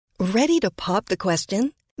Ready to pop the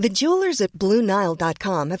question? The jewelers at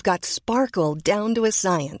BlueNile.com have got sparkle down to a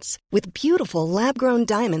science with beautiful lab-grown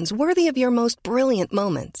diamonds worthy of your most brilliant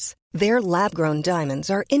moments. Their lab-grown diamonds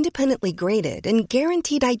are independently graded and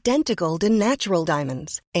guaranteed identical to natural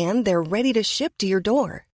diamonds, and they're ready to ship to your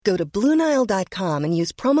door. Go to BlueNile.com and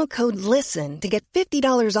use promo code LISTEN to get $50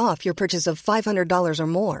 off your purchase of $500 or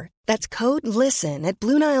more. That's code LISTEN at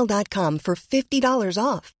BlueNile.com for $50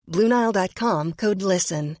 off. BlueNile.com, code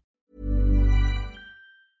LISTEN.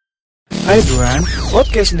 Hydran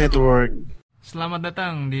Podcast Network. Selamat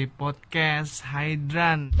datang di podcast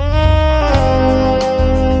Hydran.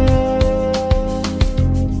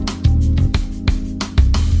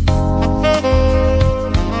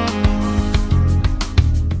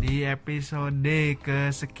 Di episode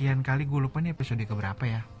kesekian kali, gue lupa nih episode keberapa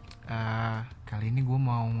ya. Kali ini gue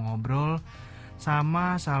mau ngobrol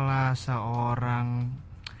sama salah seorang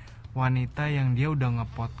wanita yang dia udah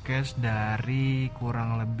nge-podcast dari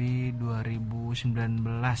kurang lebih 2019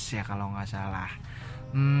 ya kalau nggak salah.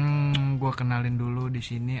 Gue kenalin dulu, di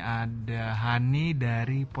sini ada Hani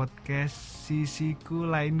dari podcast Sisiku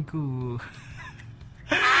Lainku.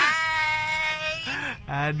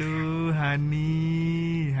 Aduh,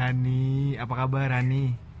 Hani, apa kabar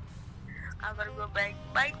Hani? Kabar gue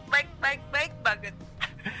baik banget.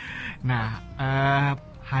 Nah,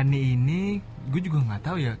 Hani ini gue juga nggak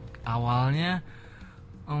tahu ya awalnya.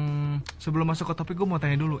 Sebelum masuk ke topik, gue mau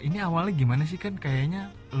tanya dulu, ini awalnya gimana sih? Kan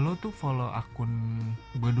kayaknya lo tuh follow akun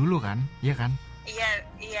gue dulu kan, iya kan? Iya.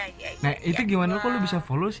 Nah itu gimana lo kok lo bisa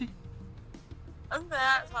follow sih?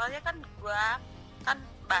 Enggak, soalnya kan gue kan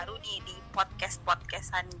baru nih di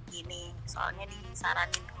podcastan gini, soalnya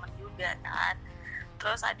disaranin temen juga kan.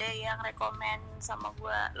 Terus ada yang rekomen sama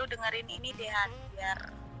gue, lu dengerin ini deh Han, biar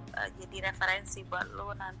jadi referensi buat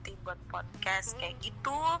lu nanti buat podcast kayak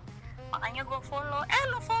gitu. Makanya gue follow,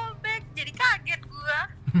 lu follow back, jadi kaget gue.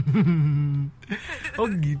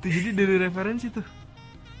 Oh gitu, jadi dari referensi tuh?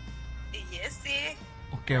 Iya sih.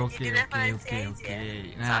 Oke.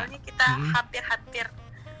 Nah, soalnya kita hampir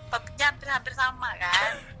topiknya hampir sama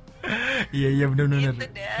kan. Iya benar-benar.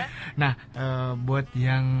 Gitu dah. Nah, buat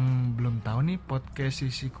yang belum tahu nih, podcast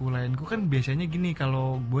Sisiku Lainku kan biasanya gini.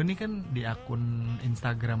 Kalau gue nih kan di akun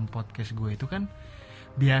Instagram podcast gue itu kan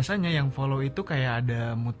biasanya yang follow itu kayak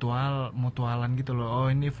ada mutualan gitu loh. Oh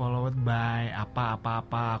ini followed by apa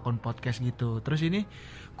akun podcast gitu. Terus ini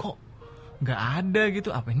kok nggak ada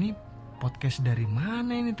gitu. Apa ini podcast dari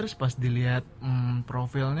mana ini? Terus pas dilihat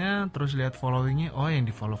profilnya, terus lihat followingnya, oh yang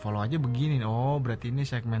di follow aja begini. Oh berarti ini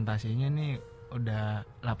segmentasinya nih udah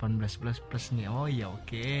 18+ nih. Oh iya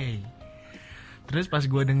oke. Terus pas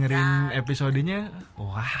gue dengerin episodenya,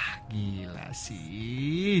 wah gila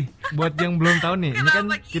sih. Buat yang belum tahu nih, ini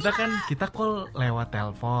kan kita call lewat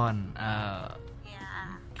telepon.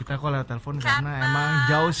 Kita call lewat telepon karena emang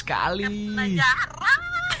jauh sekali.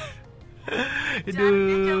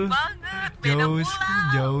 Aduh,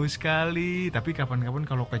 jauh sekali. Tapi kapan-kapan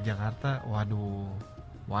kalau ke Jakarta, waduh,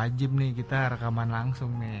 wajib nih kita rekaman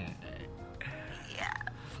langsung nih. Iya,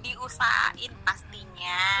 diusahain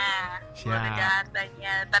pastinya. Keluar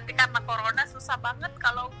Jakartanya. Tapi karena corona susah banget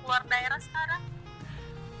kalau keluar daerah sekarang.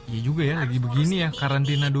 Iya juga ya, lagi begini ya,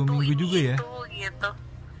 karantina 2 minggu juga ya. Gitu.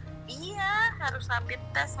 Iya, harus rapid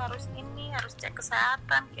test, harus cek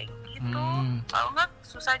kesehatan kayak gitu. Kalau nggak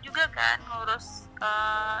susah juga kan ngurus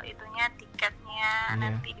itunya, tiketnya,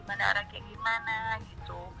 nanti di bandara kayak gimana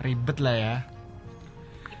gitu. Ribet lah ya.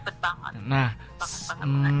 Ribet banget. Nah,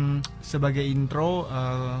 sebagai intro,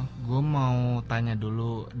 gue mau tanya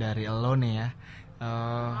dulu dari lo nih ya.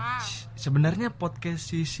 Sebenarnya podcast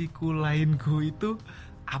Sisiku Lainku itu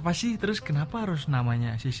apa sih? Terus kenapa harus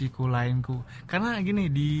namanya Sisiku Lainku? Karena gini,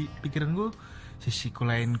 di pikiran gue, Sisiku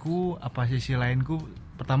Lainku, apa sisi lainku?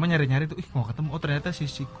 Pertama nyari-nyari tuh, mau ketemu, oh ternyata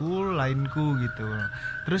Sisiku Lainku gitu.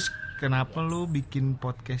 Terus kenapa lu bikin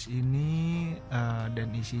podcast ini,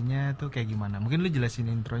 dan isinya tuh kayak gimana? Mungkin lu jelasin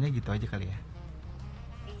intronya gitu aja kali ya.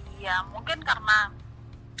 Iya, mungkin karena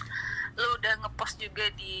lu udah ngepost juga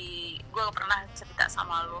di, gue pernah cerita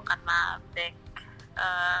sama lu karena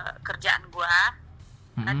kerjaan gue.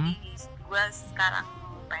 Tadi gue sekarang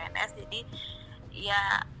PNS, jadi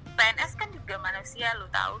ya PNS kan juga manusia, lu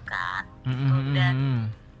tahu kan. Dan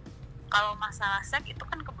kalau masalah seks itu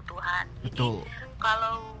kan kebutuhan. Betul. Jadi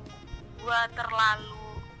kalau gue terlalu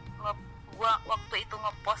waktu itu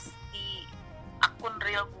ngepost di akun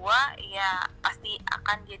real gue, ya pasti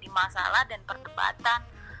akan jadi masalah dan perdebatan.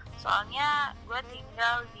 Soalnya gue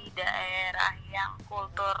tinggal di daerah yang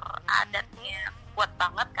kultur adatnya kuat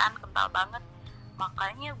banget kan, kental banget.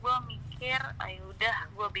 Makanya gue mikir, ayo udah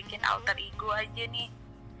gue bikin alter ego aja nih.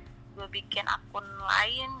 gue bikin akun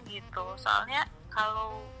lain gitu. Soalnya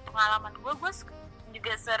kalau pengalaman gue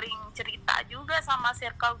juga sering cerita juga sama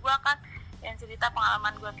circle gue kan, yang cerita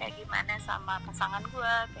pengalaman gue kayak gimana sama pasangan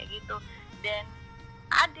gue kayak gitu. Dan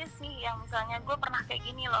ada sih yang misalnya gue pernah kayak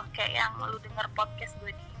gini loh, kayak yang lu denger podcast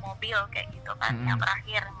gue di mobil kayak gitu kan, yang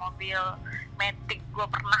terakhir mobil Matic gue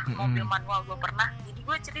pernah, mobil manual gue pernah. Jadi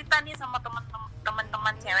gue cerita nih sama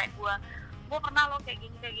teman-teman cewek gue pernah loh kayak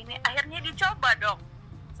gini, akhirnya dicoba dong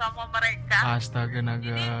sama mereka. Astaga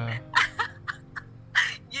naga.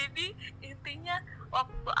 Jadi intinya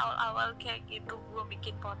waktu awal-awal kayak gitu gue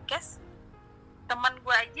bikin podcast, teman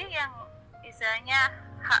gue aja yang istilahnya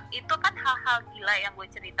itu kan hal-hal gila yang gue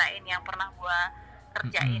ceritain yang pernah gue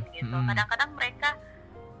kerjain gitu. Kadang-kadang mereka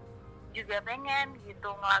juga pengen gitu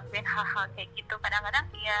ngelakuin hal-hal kayak gitu. Kadang-kadang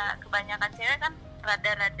ya kebanyakan cewek kan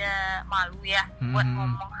rada-rada malu ya buat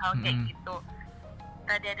ngomong hal kayak gitu.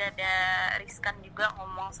 Rada-rada riskan juga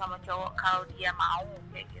ngomong sama cowok kalau dia mau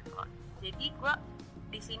kayak gitu. Jadi gue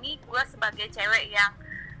di sini gue sebagai cewek yang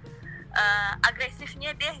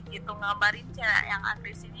agresifnya deh gitu, ngabarin cewek yang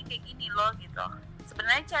agresifnya kayak gini loh gitu.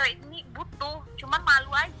 Sebenarnya cewek ini butuh, cuman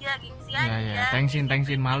malu aja, gengsi aja. Ya, tengsin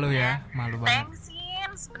malu ya, malu banget. Tengsin,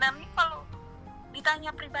 sebenarnya kalau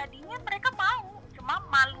ditanya pribadinya mereka mau, cuma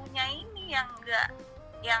malunya ini yang enggak,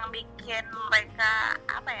 yang bikin mereka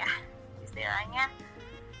apa ya istilahnya,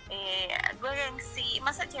 gue gengsi,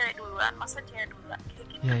 masa cewek duluan kayak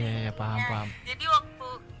gitu. Ya, paham. Jadi waktu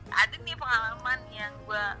ada nih pengalaman yang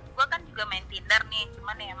gue kan juga main Tinder nih,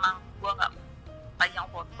 cuman emang gue nggak pajang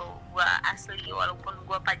foto gue asli. Walaupun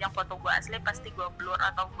gue pajang foto gue asli, pasti gue blur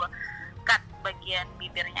atau gue cut bagian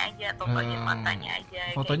bibirnya aja atau bagian matanya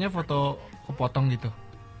aja. Fotonya gitu. Foto kepotong gitu?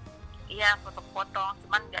 Iya, foto kepotong,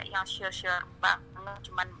 cuman nggak yang sure banget,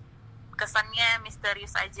 cuman kesannya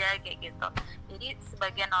misterius aja kayak gitu. Jadi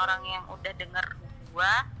sebagian orang yang udah denger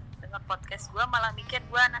podcast gue malah mikir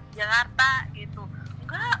gue anak Jakarta gitu.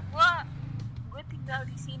 Enggak, gue tinggal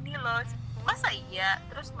di sini loh. Masa iya?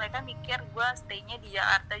 Terus mereka mikir gue stay-nya di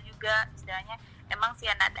Jakarta juga, istilahnya emang sih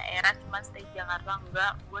anak daerah cuman stay di Jakarta.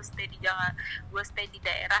 Enggak, gue stay di Jakarta, gue stay di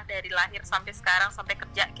daerah dari lahir sampai sekarang, sampai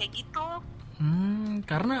kerja kayak gitu.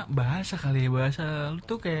 Karena bahasa kali ya, bahasa lu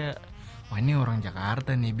tuh kayak wah ini orang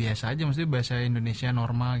Jakarta nih, biasa aja, maksudnya bahasa Indonesia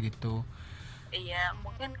normal gitu. Iya,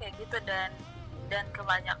 mungkin kayak gitu. Dan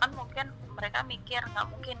kebanyakan mungkin mereka mikir nggak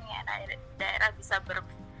mungkin nih anak daerah bisa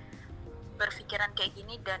berpikiran kayak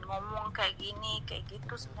gini dan ngomong kayak gini, kayak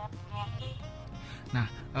gitu sebenarnya.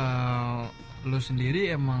 Nah, lu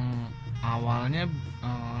sendiri emang awalnya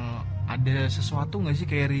ada sesuatu nggak sih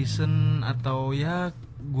kayak reason atau ya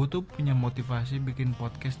gue tuh punya motivasi bikin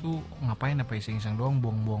podcast tuh ngapain, apa iseng-iseng doang,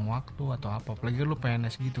 buang-buang waktu atau apa? Apalagi lu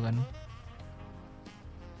PNS gitu kan?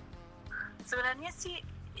 Sebenarnya sih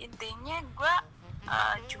intinya gue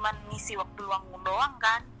cuman ngisi waktu luang doang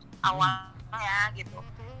kan awalnya gitu.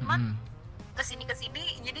 Cuman kesini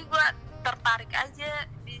jadi gue tertarik aja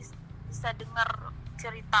bisa dengar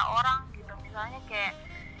cerita orang gitu. Misalnya kayak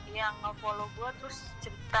yang nge-follow gue terus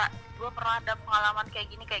cerita gue pernah ada pengalaman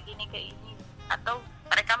kayak gini atau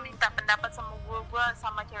mereka minta pendapat sama gue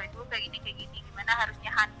sama cewek gue kayak gini gimana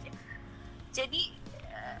harusnya handle.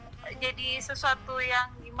 Jadi sesuatu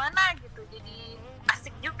yang gimana gitu, jadi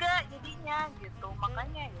asik juga jadinya gitu.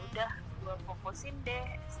 Makanya ya udah gue fokusin deh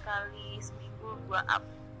sekali seminggu gue up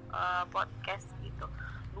podcast gitu.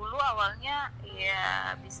 Dulu awalnya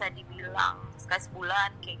ya bisa dibilang sekali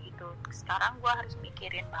sebulan kayak gitu. Sekarang gue harus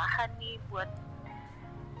mikirin bahan nih buat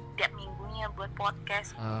tiap minggunya buat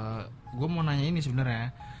podcast. Gue mau nanya ini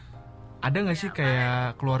sebenarnya, ada nggak sih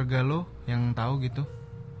kayak keluarga lo yang tahu gitu?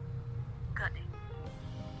 Enggak deh,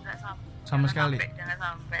 nggak sama sekali. Jangan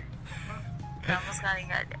sampai sama sekali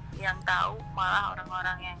nggak ada yang tahu. Malah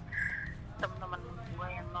orang-orang yang teman-teman gue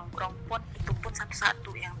yang nongkrong pun itu pun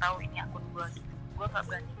satu-satu yang tahu ini akun gue gitu. Gue nggak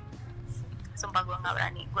berani, sumpah gue nggak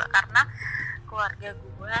berani. Gue karena keluarga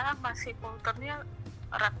gue masih kulturnya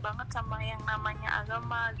erat banget sama yang namanya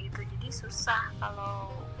agama gitu. Jadi susah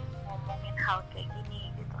kalau ngomongin hal kayak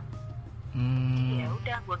gini gitu. Jadi ya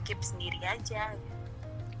udah gue keep sendiri aja gitu.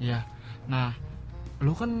 Ya, nah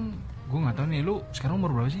lu kan gue nggak tahu nih, lu sekarang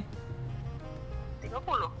umur berapa sih? 30.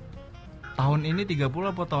 Tahun ini 30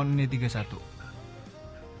 apa tahun ini 31?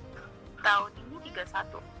 Tahun ini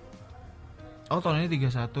 31. Oh, tahun ini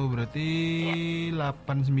 31, berarti ya.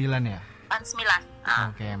 89 ya?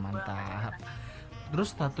 89. Oke, mantap.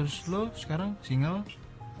 Terus status lo sekarang single,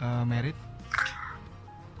 married?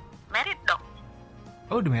 Married dong.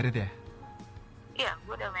 Oh, udah married ya? Iya,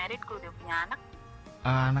 gue udah married, gue udah punya anak.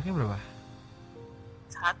 Anaknya berapa?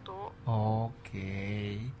 1. Oke.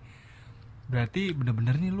 Berarti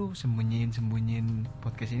bener-bener nih lu sembunyiin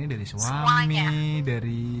podcast ini dari suami, semuanya.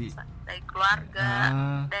 dari keluarga,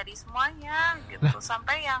 dari semuanya gitu. Lah.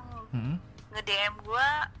 Sampai yang nge-DM gue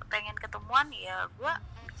pengen ketemuan, ya gue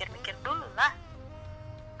mikir-mikir dulu lah.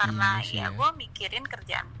 Karena ya gue mikirin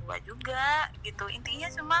kerjaan gue juga gitu. Intinya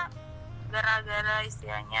cuma gara-gara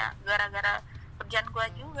kerjaan gue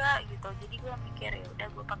juga gitu. Jadi gue mikir ya udah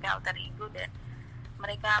gue pakai alter ego, dan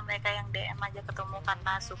mereka yang DM aja ketemu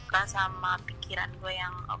karena suka sama pikiran gue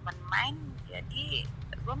yang open mind. Jadi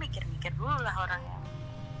gue mikir-mikir dulu lah orang yang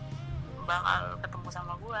bakal ketemu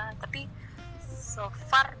sama gue. Tapi so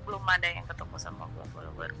far belum ada yang ketemu sama gue,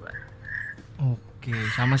 follower gue. Oke,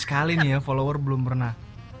 sama sekali nih ya, follower belum pernah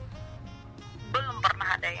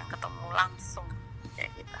ada yang ketemu langsung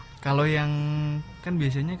kayak gitu. Kalau yang kan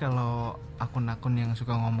biasanya kalau akun-akun yang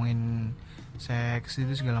suka ngomongin seks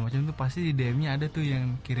itu segala macam tuh pasti di DM-nya ada tuh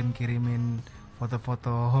yang kirim-kirimin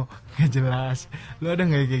foto-foto nggak jelas. Lu ada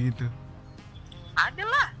nggak kayak gitu? Ada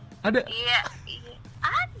lah. Ada? Iya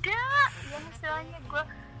ada. Yang istilahnya gue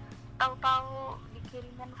tahu-tahu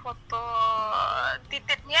dikirimin foto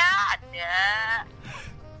titiknya ada.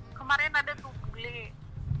 Kemarin ada tuh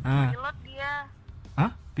pilot dia.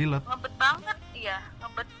 Hah? Pilot? Ngebet banget, iya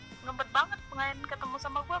ngebet banget pengen ketemu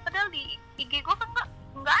sama gue, padahal di IG gue kan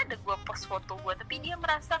nggak ada gue post foto gue, tapi dia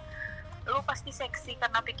merasa lu pasti seksi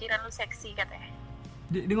karena pikiran lu seksi katanya.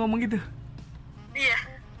 Dia ngomong gitu? Iya.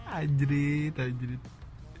 Ajrit.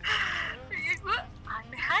 Iya, gue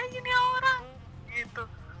aneh aja nih orang gitu.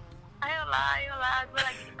 Ayolah, gue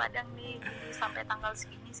lagi di Padang nih sampai tanggal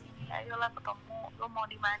segini, ayolah ketemu, lu mau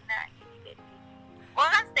di mana gini. Gue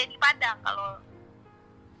kan stay di Padang kalau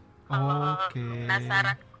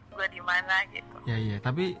penasaran gue di mana gitu. Ya,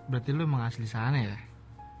 tapi berarti lu emang asli sana ya?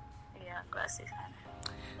 Iya, gue asli sana.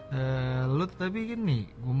 Lu tapi gini,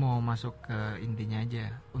 gue mau masuk ke intinya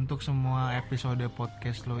aja. Untuk semua episode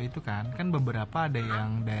podcast lo itu kan beberapa ada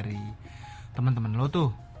yang dari teman-teman lo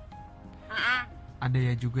tuh. Ada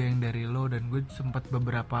ya juga yang dari lo, dan gue sempat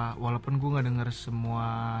beberapa, walaupun gue nggak denger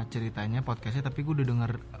semua ceritanya podcastnya, tapi gue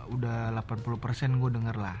udah 80% gue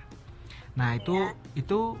denger lah. Nah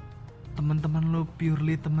itu teman-teman lo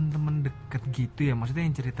purely teman-teman deket gitu ya, maksudnya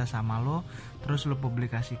yang cerita sama lo terus lo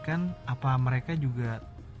publikasikan, apa mereka juga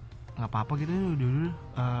nggak apa-apa gitu dulu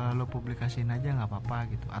lo publikasiin aja nggak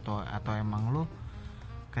apa-apa gitu, atau emang lo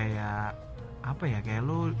kayak apa ya, kayak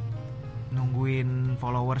lo nungguin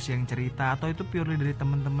followers yang cerita, atau itu purely dari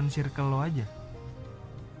teman-teman circle lo aja?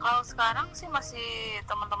 Kalau sekarang sih masih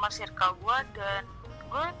teman-teman circle gue, dan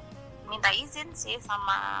gue minta izin sih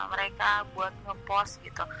sama mereka buat ngepost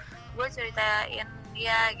gitu. Gue ceritain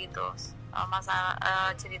dia gitu masalah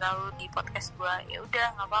cerita lu di podcast gue, ya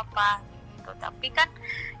udah nggak apa-apa gitu. Tapi kan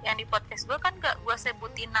yang di podcast gue kan gak gue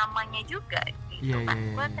sebutin namanya juga gitu.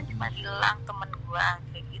 Gue kan cuma bilang temen gue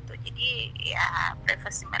kayak gitu. Jadi ya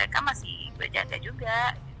privasi mereka masih gue jaga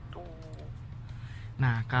juga gitu.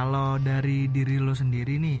 Nah kalau dari diri lo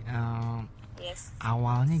sendiri nih,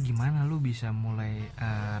 awalnya gimana lu bisa mulai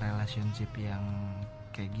relationship yang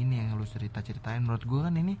kayak gini yang lu ceritain? Menurut gue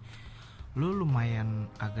kan ini lu lumayan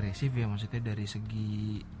agresif ya, maksudnya dari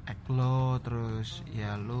segi act lo, terus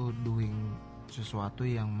ya lu doing sesuatu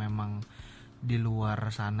yang memang di luar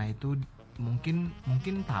sana itu mungkin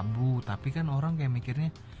tabu, tapi kan orang kayak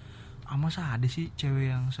mikirnya masa ada sih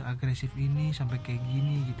cewek yang seagresif ini sampai kayak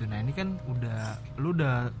gini gitu. Nah ini kan lu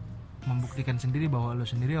udah membuktikan sendiri bahwa lu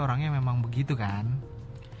sendiri orangnya memang begitu kan?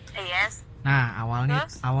 Yes. Nah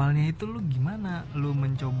awalnya itu lu gimana lu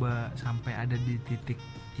mencoba sampai ada di titik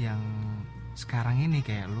yang sekarang ini,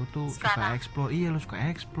 kayak lu tuh suka explore, lu suka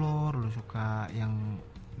explore, lu suka yang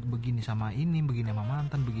begini sama ini, begini sama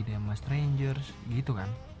mantan, begini sama strangers gitu kan?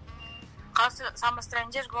 Kalau sama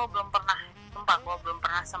strangers gue belum pernah, sumpah gue belum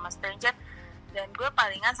pernah sama stranger, dan gue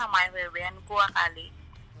palingan sama FWB-an gue kali.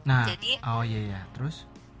 Nah, jadi terus?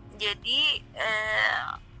 Jadi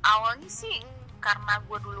awalnya sih karena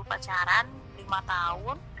gue dulu pacaran 5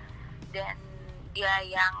 tahun, dan dia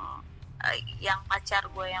yang pacar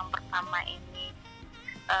gue yang pertama ini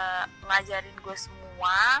ngajarin gue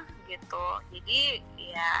semua gitu. Jadi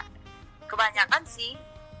ya kebanyakan sih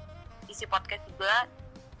isi podcast juga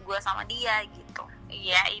gue sama dia gitu.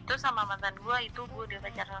 Ya itu sama mantan gue itu gue udah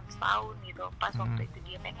pacaran setahun gitu. Pas waktu itu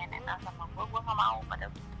dia pengen enak sama gue nggak mau,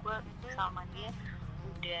 padahal gue sama dia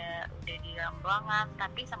udah di dalam ruangan.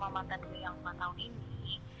 Tapi sama mantan gue yang 4 tahun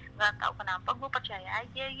ini nggak tahu kenapa gue percaya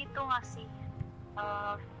aja gitu, ngasih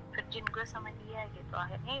virgin gue sama dia gitu.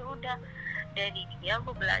 Akhirnya ya udah dari dia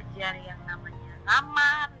gue belajar yang namanya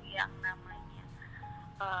ngamar, yang namanya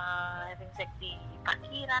having sex di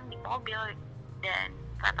parkiran, di mobil, dan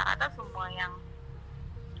rata-rata semua yang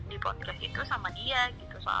di podcast itu sama dia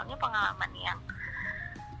gitu. Soalnya pengalaman yang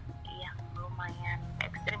lumayan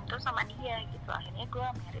ekstrim tuh sama dia gitu. Akhirnya gue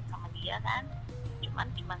married sama dia kan,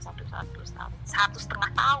 cuman satu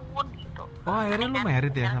setengah tahun gitu. Oh akhirnya lu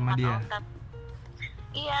married ya sama dia?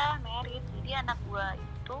 Iya married, jadi anak gue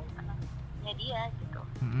itu anaknya dia gitu.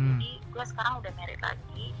 Jadi gue sekarang udah married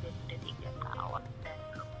lagi dan udah 3 tahun dan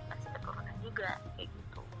masih keturunan juga kayak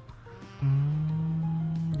gitu.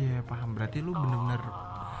 Ya paham. Berarti lu bener-bener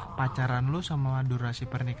pacaran lu sama durasi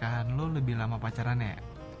pernikahan lu lebih lama pacarannya ya?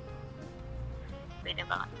 Beda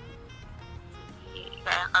banget. Jadi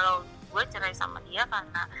kayak kalau gue cerai sama dia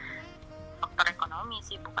karena faktor ekonomi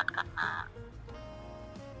sih, bukan karena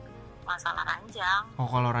masalah ranjang. Oh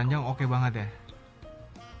kalau ranjang oke banget ya?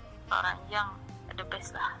 Kalau ranjang the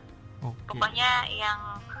best lah. Okay. Pokoknya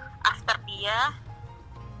yang after dia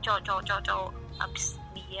cowok abis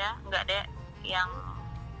dia nggak ada yang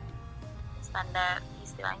standar,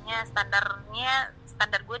 istilahnya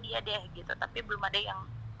standar gue dia deh gitu, tapi belum ada yang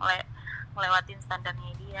ngelewatin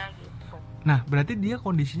standarnya dia gitu. Nah berarti dia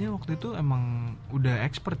kondisinya waktu itu emang udah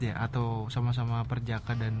expert ya, atau sama-sama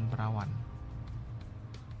perjaka dan perawan?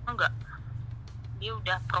 Enggak, dia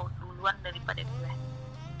udah pro duluan daripada gue.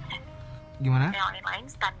 Gimana? Yang lain-lain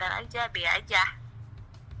standar aja, B aja.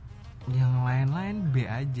 Yang lain-lain B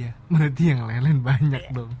aja, berarti yang lain-lain banyak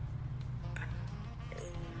dong.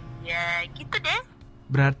 Ya gitu deh.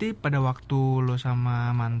 Berarti pada waktu lo sama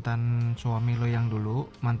mantan suami lo yang dulu,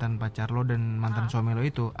 mantan pacar lo dan mantan suami lo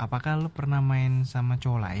itu, apakah lo pernah main sama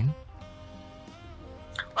cowok lain?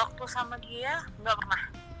 Waktu sama dia nggak pernah.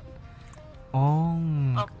 Oh,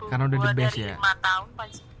 waktu karena udah the best ya?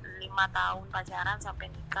 5 tahun pacaran sampai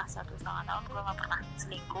nikah 1,5 tahun, gue gak pernah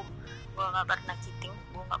selingkuh, gue gak pernah cheating,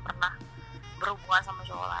 gue gak pernah berhubungan sama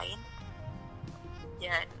cowok lain.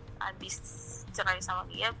 Dan abis cerai sama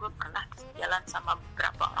dia, gue pernah jalan sama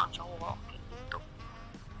beberapa orang cowok gitu.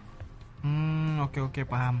 Oke,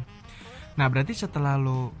 paham. Nah berarti setelah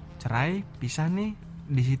lo cerai, pisah nih,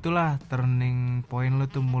 disitulah turning point lo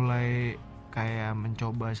tuh mulai kayak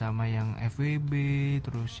mencoba sama yang FWB,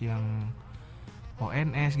 terus yang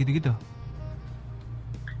ONS gitu-gitu?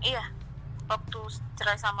 Iya, waktu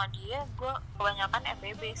cerai sama dia gue kebanyakan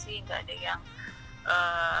FWB sih, nggak ada yang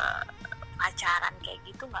pacaran kayak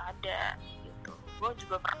gitu, nggak ada gitu. Gue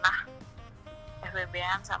juga pernah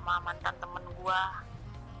FWB-an sama mantan temen gue.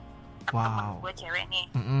 Temen gue cewek nih,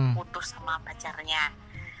 putus sama pacarnya,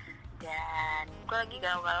 dan gue lagi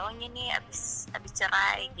galau-galaunya nih abis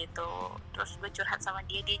cerai gitu. Terus gue curhat sama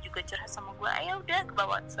dia, dia juga curhat sama gue. Ya udah,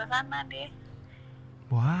 kebawa suasana deh.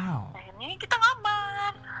 Wow. Akhirnya kita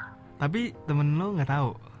ngamar. Tapi temen lo nggak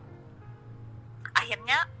tahu?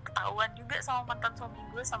 Akhirnya ketahuan juga sama mantan suami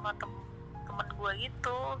gue, sama temen gue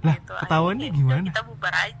gitu. Lah, gitu. ketahuannya akhirnya gimana? Kita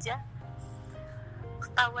bubar aja.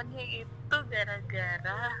 Ketahuannya itu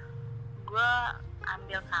gara-gara gue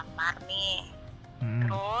ambil kamar nih.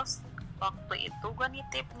 Terus waktu itu gue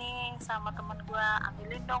nitip nih sama temen gue,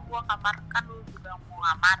 ambilin dong gue kamar, kan lu juga mau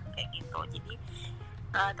ngamar kayak gitu. Jadi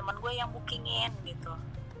teman gue yang bookingin gitu.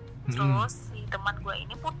 Terus si teman gue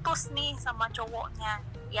ini putus nih sama cowoknya,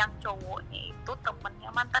 yang cowoknya itu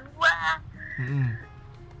temennya mantan gue.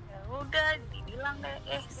 Ya udah, dibilang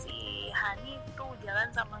deh, si Hani tuh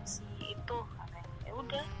jalan sama si itu. Ya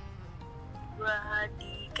udah, gue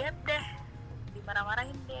di gap deh,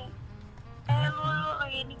 dimarah-marahin deh. Lu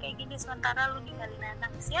ini kayak gini, sementara lu ninggalin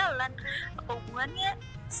anak, sialan. Apa hubungannya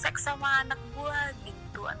seks sama anak gue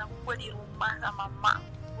gitu? Anak gue di rumah sama mak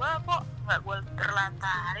gue, kok nggak gue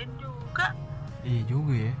terlantarin juga? Iya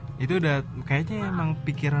juga ya, itu udah kayaknya emang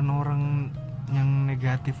pikiran orang yang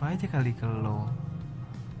negatif aja kali ke lo.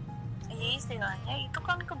 Iya, istilahnya itu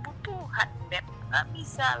kan kebutuhan, Beb, nggak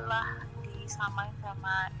bisa lah disamain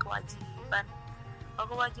sama kewajiban. Kalau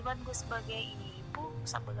kewajiban gue sebagai ibu,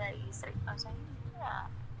 sebagai istri, rasanya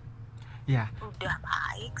ya udah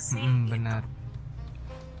baik sih. Benar.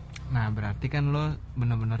 Nah berarti kan lo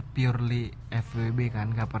bener-bener purely FWB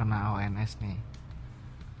kan, gak pernah ONS nih.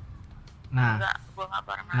 Nah, gue gak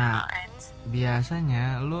pernah ONS.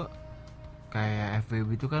 Biasanya lo kayak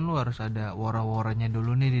FWB itu kan lo harus ada wara-waranya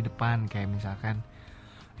dulu nih di depan. Kayak misalkan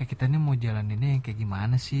kita nih mau jalan ini kayak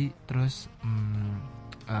gimana sih, terus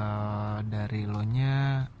dari lo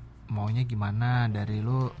nya maunya gimana, dari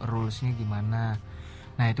lo rulesnya gimana.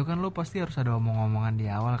 Nah itu kan lo pasti harus ada omong-omongan di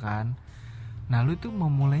awal kan. Nah lu tuh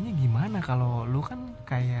memulainya gimana? Kalau lu kan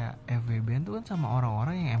kayak FWB tuh kan sama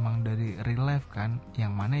orang-orang yang emang dari real life kan,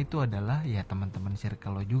 yang mana itu adalah ya teman-teman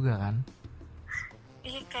circle lo juga kan.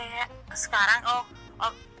 Iya, kayak sekarang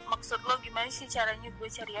maksud lo gimana sih caranya gue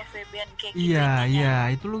cari FWB-an kayak gitu?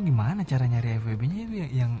 Iya, itu lo gimana cara nyari FWB-nya itu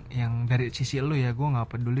yang dari sisi lo ya, gue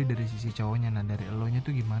nggak peduli dari sisi cowoknya. Nah dari elonya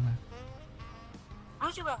tuh gimana?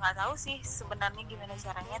 Gue juga nggak tahu sih sebenarnya gimana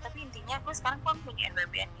caranya, tapi intinya gue sekarang kan punya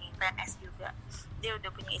FWB-an nih, PNS juga, dia udah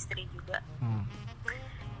punya istri juga.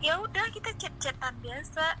 Ya udah kita chat-chatan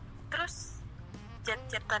biasa, terus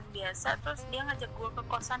chat-chatan biasa, terus dia ngajak gue ke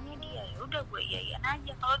kosannya dia, ya udah gue iyain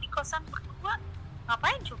aja. Kalau di kosan berdua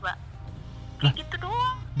ngapain coba? Kayak gitu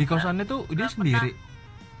doang. Di kosannya tuh dia sendiri?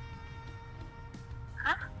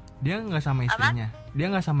 Hah? Dia nggak sama istrinya? Apa? Dia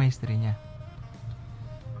nggak sama istrinya?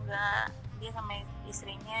 Enggak, dia sama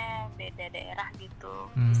istrinya beda daerah gitu.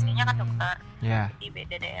 Istrinya kan dokter, di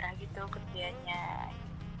beda daerah gitu kerjanya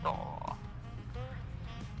gitu.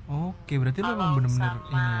 Oke, berarti lo emang bener-bener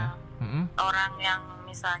ini ya? Orang yang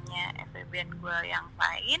misalnya FWB-an gue yang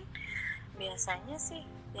lain, biasanya sih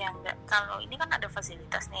yang nggak, kalau ini kan ada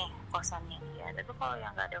fasilitas nih kosannya dia, tapi kalau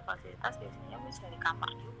yang nggak ada fasilitas biasanya gue cari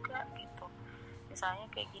kamar juga gitu. Misalnya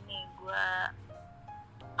kayak gini, gue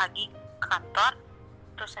pagi kantor,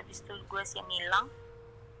 terus habis itu gue siang hilang.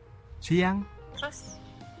 Terus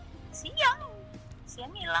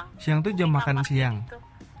siang hilang. Siang tuh jam makan siang gitu.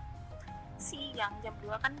 Siang jam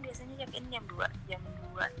 2 kan biasanya check in jam 2, jam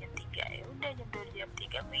 3, ya udah jam 2 jam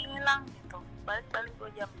 3 gue hilang gitu, balik gue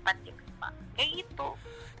jam 4 jam 5 kayak gitu.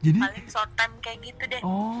 Jadi paling short time kayak gitu deh.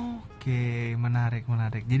 Oke, menarik.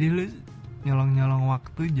 Jadi lu nyolong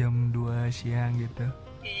waktu jam 2 siang gitu.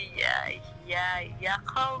 Iya,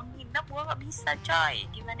 kalau nginep gue gak bisa coy,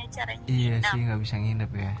 gimana caranya iya nginep? Sih gak bisa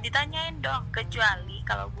nginep ya, ditanyain dong, kecuali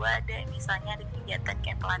kalau gue ada misalnya ada kegiatan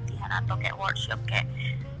kayak pelatihan atau kayak workshop kayak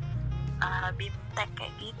BIMTEK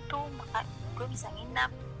kayak gitu, maka gue bisa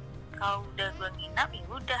nginap. Kalau udah gue nginap, ya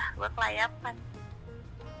udah gue kelayapan.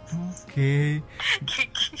 Oke. Kayak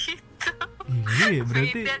gitu. Iya,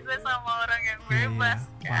 berarti beda gue sama orang yang bebas.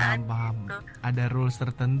 Iya, paham. Gitu. Ada rules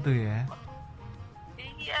tertentu ya.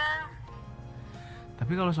 Iya.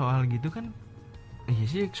 Tapi kalau soal gitu kan, iya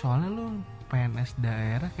sih, soalnya lu PNS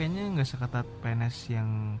daerah kayaknya nggak seketat PNS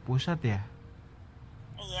yang pusat ya.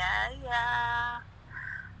 Iya.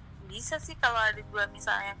 Bisa sih kalau ada gue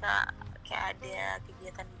misalnya kayak ada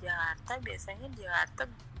kegiatan di Jakarta, biasanya di Jakarta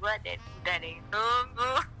gue udah ada yang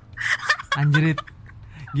nunggu. Anjrit,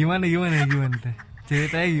 gimana teh?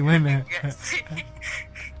 Ceritanya gimana? Enggak sih.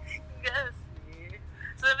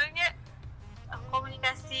 Sebenarnya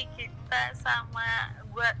komunikasi kita sama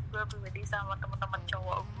gue pribadi sama teman-teman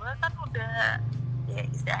cowok gue kan udah ya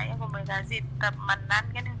istilahnya komunikasi temenan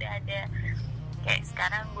kan udah ada. Kayak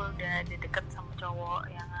sekarang gue udah ada deket sama cowok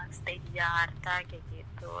yang stay di Jakarta kayak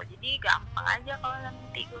gitu, jadi gampang aja kalau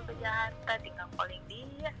nanti gue ke Jakarta tinggal calling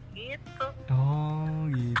dia gitu. Oh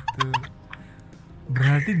gitu.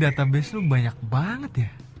 Berarti database lu banyak banget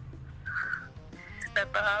ya?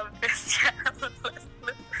 Database ya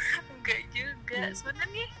enggak juga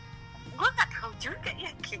sebenarnya. Gue nggak tahu juga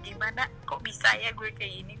ya kayak gimana, kok bisa ya gue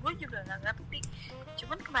kayak gini, gue juga nggak ngerti.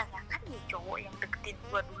 Cuman kebanyakan ya cowok yang deketin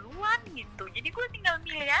gue duluan gitu, jadi gue tinggal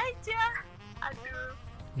milih aja. Aduh,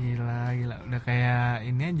 gila, udah kayak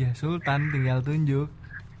ini aja, Sultan tinggal tunjuk.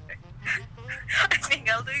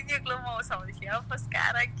 Tinggal tunjuk lo mau sama siapa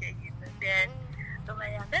sekarang kayak gitu. Dan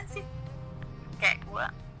kebanyakan sih kayak gue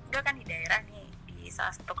kan di daerah nih, di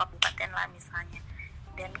salah satu kabupaten lah misalnya,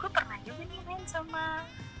 dan gue pernah juga nih main sama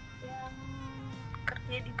yang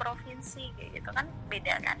kerja di provinsi kayak gitu kan,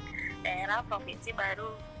 beda kan, daerah, provinsi,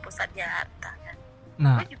 baru pusat Jakarta kan.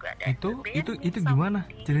 Nah juga ada itu gimana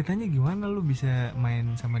ceritanya, gimana lu bisa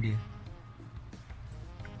main sama dia?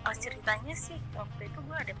 Oh, ceritanya sih waktu itu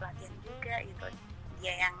gue ada pelatihan juga gitu,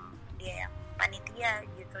 dia yang panitia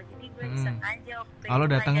gitu, jadi gue sengaja waktu itu. Lo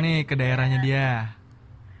datang nih ke daerahnya dia?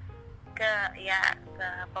 ke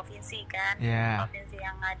provinsi kan, provinsi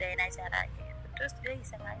yang ngadain acara gitu. Terus dia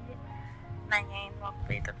iseng aja nanyain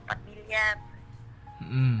waktu itu tempat biliar.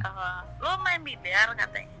 Lo main biliar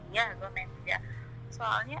katanya. Iya, gue main biliar.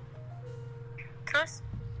 Soalnya terus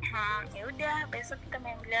ya udah besok kita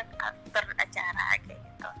main biliar after acara kayak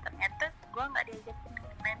gitu. Ternyata gue nggak diajakin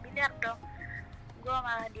main biliar dong. Gue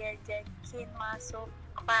malah diajakin masuk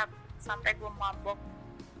klub sampai gue mabok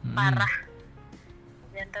parah.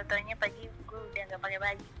 Dan totalnya pagi gue udah nggak pakai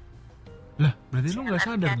baju. Lah, berarti lu nggak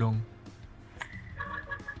sadar dong?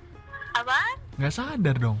 Apaan? Nggak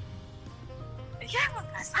sadar dong? Ya emang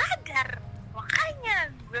nggak sadar,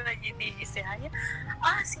 makanya gue jadi istilahnya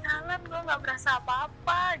sialan, gue nggak berasa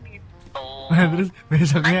apa-apa gitu. Nah, terus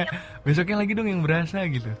besoknya lagi dong yang berasa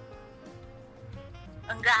gitu?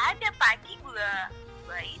 Enggak ada, pagi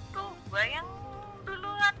gue yang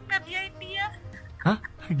duluan ngerjain dia. Hah?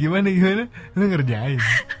 Gimana? Lu ngerjain?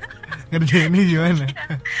 Ngerjainnya gimana?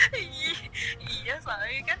 Iya,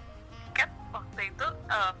 soalnya kan waktu itu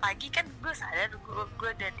pagi kan gue sadar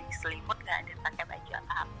gue udah di selimut, nggak ada pakai baju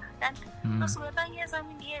apa kan. Terus gue tanya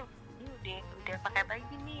sama dia, udah pakai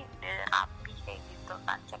baju nih, udah rapi kayak gitu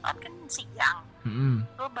kan. Check out kan siang.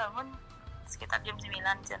 Gue bangun sekitar jam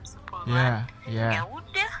 9 jam 10-an. Ya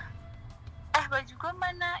udah. Baju gue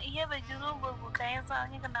mana? Iya, baju lu gue bukain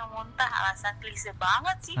soalnya kena muntah. Alasan klise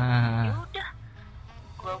banget sih. Ya udah,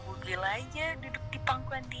 gue bugil aja duduk di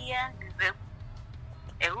pangkuan dia gitu.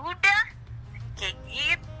 Ya udah, kayak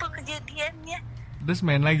gitu kejadiannya. Terus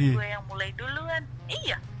main lagi? Gue yang mulai duluan.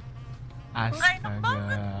 Iya. Astaga. Nggak enak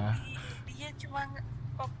banget. Dia cuma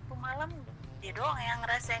waktu malam dia doang yang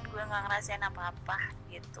ngerasain, gue nggak ngerasain apa-apa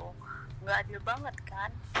gitu. Nggak adil banget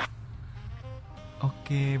kan?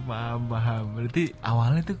 Oke, paham. Berarti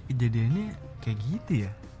awalnya tuh kejadiannya kayak gitu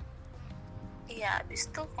ya? Iya, abis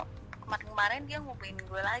itu kemarin dia ngubungin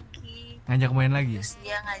gue lagi. Ngajak main lagi? Terus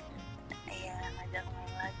dia ngajak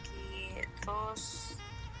main lagi. Terus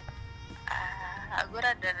gue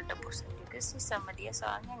rada bosan juga sih sama dia,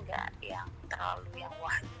 soalnya nggak yang terlalu yang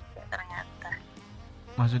wah juga ternyata.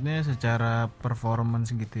 Maksudnya secara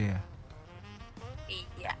performance gitu ya?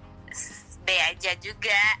 Iya, B aja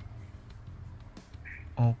juga.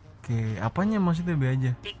 Oke, apanya maksudnya B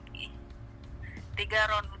aja? 3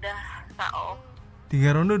 round udah KO.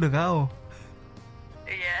 3 ronde udah KO?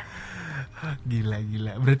 Iya. Gila.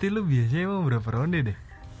 Berarti lu biasanya emang berapa ronde deh?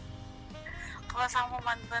 Kalau sama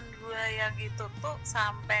mantan gue yang itu tuh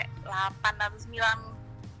sampai 8 atau 9.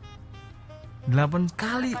 8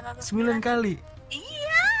 kali? 9 kali?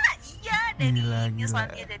 Iya. Dari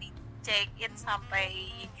soalnya dari check in sampai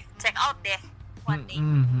check out deh. One day.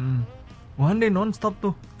 One day non-stop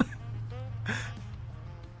tuh.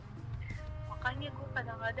 Makanya gue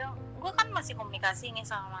kadang-kadang, gue kan masih komunikasi nih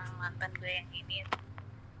sama mantan gue yang ini.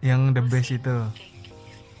 Yang the best itu.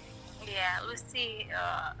 Iya, lu sih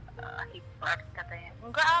hiper katanya.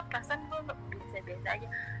 Enggak, perasaan gue biasa-biasa aja.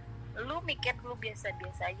 Lu mikir lu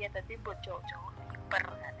biasa-biasa aja, tapi buat cowok-cowok hiper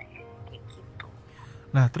katanya, kayak gitu.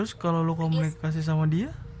 Nah, terus kalau lu komunikasi sama dia,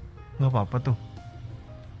 nggak apa-apa tuh?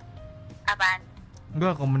 Apaan?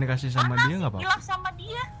 Enggak, komunikasi sama dia nggak apa-apa? Kilaf sama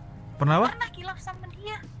dia. Pernah apa? Pernah kilaf sama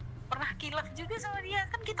dia. Pernah kilaf juga sama dia.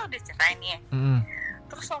 Kan kita udah cerai nih ya.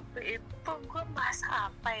 Terus waktu itu gue bahas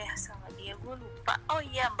apa ya sama dia, gue lupa. Oh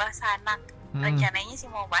iya, bahas anak. Rencananya sih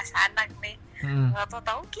mau bahas anak nih. Gak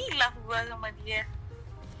tau kilaf gue sama dia.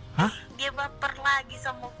 Hah? Dia baper lagi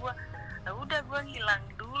sama gue. Nah, udah gue ngilang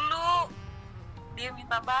dulu. Dia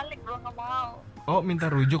minta balik, gue gak mau. Oh, minta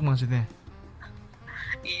rujuk maksudnya?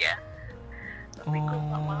 Iya. Tapi gue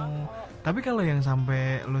gak mau. Tapi kalau yang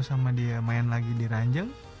sampai lu sama dia main lagi di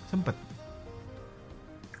ranjang, sempet?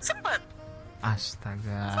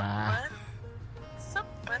 Astaga.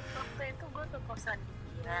 Sempet. Waktu itu gue ke kosan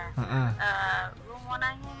dia. Gue mau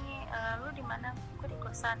nanya nih, lu di mana? Gue di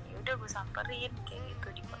kosan. Ya udah gue samperin kayak gitu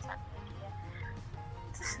di kosan dia.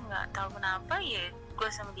 Terus nggak tahu kenapa ya gue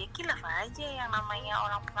sama dia kilaf aja. Yang namanya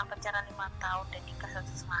orang pernah pacaran 5 tahun dan nikah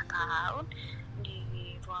 1,5 tahun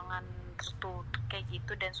di ruangan tertutup kayak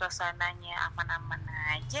gitu dan suasananya aman-aman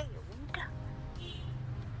aja,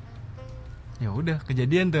 ya udah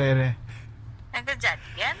kejadian tuh akhirnya.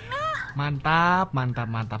 Kejadian lah. Mantap.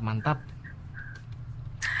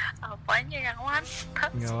 Apanya yang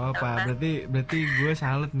mantap? Gak apa, berarti gue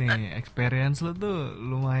salut nih, experience lo tuh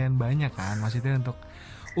lumayan banyak kan, maksudnya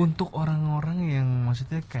untuk orang-orang yang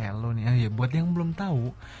maksudnya kayak lo nih. Ya buat yang belum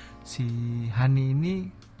tahu, si Hani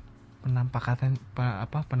ini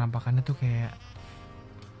penampakannya tuh kayak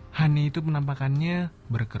Hani itu penampakannya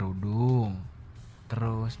berkerudung,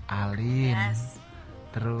 terus alim. Yes.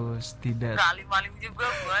 Terus tidak alim juga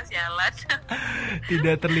gua sialan.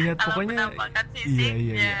 Tidak terlihat pokoknya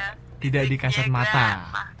iya. Tidak di kasat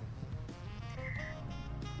mata.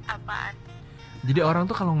 Apaan? Jadi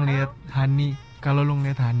orang tuh kalau ngelihat Hani, kalau lu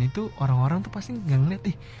ngeliat Hani tuh orang-orang tuh pasti nggak ngeliat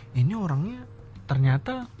ini orangnya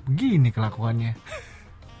ternyata begini kelakuannya.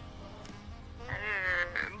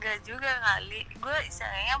 Enggak juga kali. Gue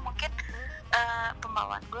istilahnya mungkin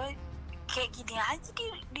pembawaan gue kayak gini aja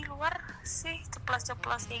di luar sih,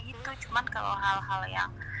 ceplos-ceplos kayak gitu. Cuman kalau hal-hal yang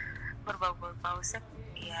berbau-bau seks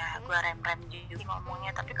ya gue rem-rem juga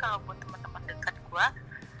ngomongnya. Tapi kalau buat teman-teman dekat gue,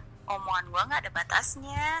 omongan gue nggak ada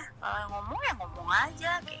batasnya. Kalau ngomong ya ngomong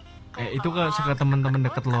aja kayak gitu. Itu kan suka teman-teman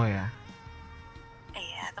dekat lo ya?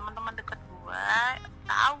 Iya, teman-teman dekat gue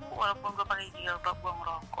tahu walaupun gue pakai jilbab, gue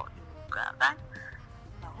ngerokok juga kan.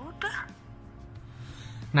 Ya udah.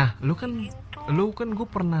 Nah, lu kan gue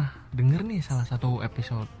pernah denger nih salah satu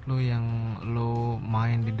episode lu yang lu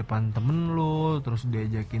main di depan temen lu terus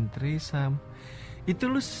diajakin threesome. Itu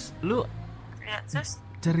lu Ya, terus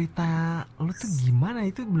cerita lu tuh gimana?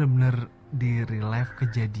 Itu benar-benar di real life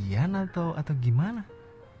kejadian atau gimana?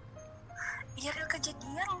 iya real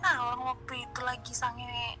kejadian lah, orang waktu itu lagi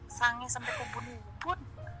sange sampai ubun-ubun.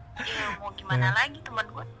 Ya mau gimana lagi, teman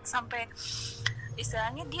gue sampai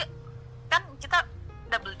istilahnya dia kan, kita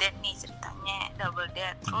double date nih ceritanya, double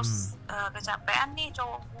date terus kecapean nih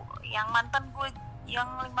cowok gue, yang mantan gue yang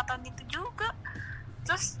 5 tahun itu juga,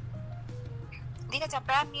 terus dia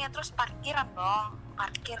kecapean nih, terus parkiran dong,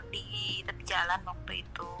 parkir di tepi jalan waktu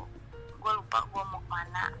itu, gue lupa gue mau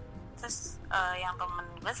kemana, terus yang temen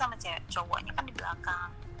gue sama cowoknya kan di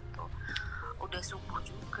belakang tuh, udah subuh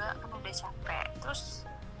juga kan, udah capek, terus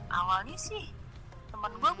awalnya sih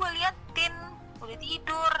temen gue liatin udah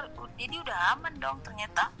tidur, jadi udah aman dong.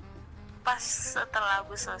 Ternyata pas setelah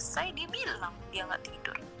gue selesai dia bilang dia nggak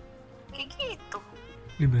tidur, kayak gitu.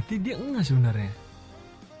 Ya, berarti dia enggak sebenarnya.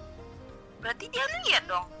 Berarti dia lihat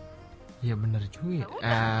dong. Iya benar juga.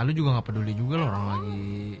 Lu juga nggak peduli juga loh, orang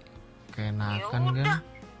lagi keenakan kan.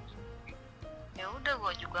 Ya udah,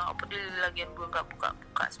 gue juga nggak peduli, lagian gue nggak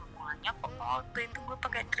buka semuanya kok. Waktu itu gue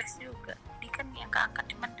pakai dress juga, jadi kan yang keangkat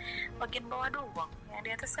cuman bagian bawah doang, yang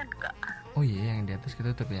di atas kan enggak. Oh iya, yang di atas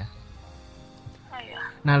ketutup ya. Iya.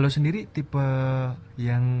 Nah, lo sendiri tipe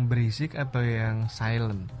yang berisik atau yang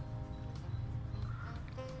silent?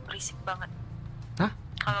 Berisik banget. Hah?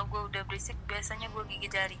 Kalau gue udah berisik biasanya gue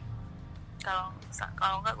gigit jari.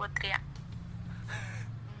 Kalau enggak gue teriak.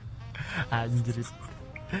 Anjir.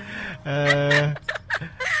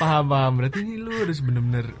 Paham. Berarti ini lu harus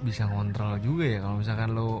bener-bener bisa ngontrol juga ya. Kalau misalkan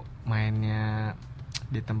lu mainnya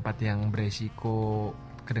di tempat yang beresiko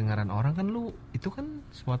kedengaran orang kan, lu itu kan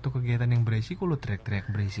suatu kegiatan yang beresiko, lu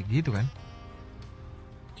teriak-teriak berisik gitu kan.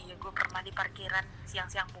 Iya, gue pernah di parkiran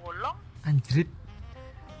siang-siang bolong. Anjrit.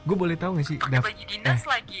 Gue boleh tahu gak sih? Pakai baju dinas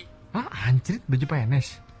lagi. Ah, anjrit, baju PNS.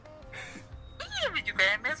 Iya, baju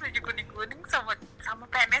PNS, baju kuning-kuning sama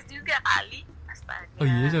PNS juga kali. Astaga. Oh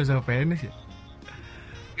iya, sama PNS ya?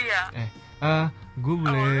 Iya. Gue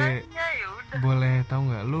boleh yaudah. tahu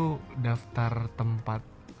nggak, lu daftar tempat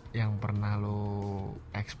yang pernah lu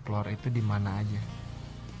explore itu di mana aja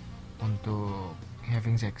untuk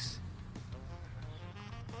having sex?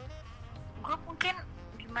 Gue mungkin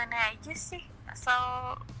di mana aja sih,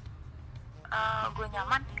 asal gue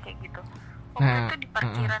nyaman kayak gitu. Waktu itu di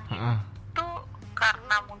parkiran itu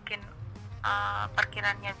karena mungkin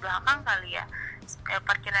parkirannya belakang kali ya,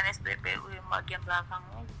 parkiran SPBU yang bagian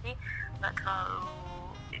belakangnya, jadi nggak terlalu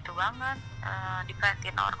itu banget,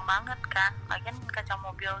 diperhatiin orang banget kan. Lagian kaca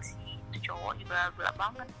mobil si itu cowok juga gelap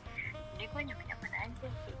banget, jadi gue nyaman aja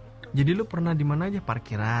kayak gitu. Jadi lu pernah di mana aja?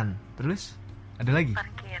 Parkiran, terus ada lagi?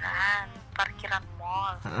 Parkiran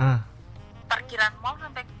mall. Parkiran mall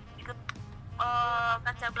sampai ikut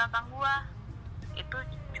kaca belakang gua itu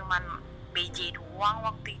cuman BJ doang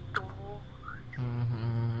waktu itu.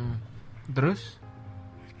 Terus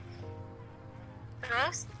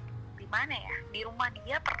di mana ya? Di rumah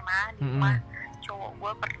dia pernah, di rumah cowok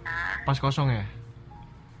gua pernah. Pas kosong ya?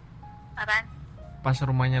 Apaan? Pas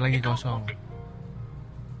rumahnya lagi itu kosong.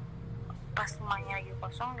 Pas rumahnya lagi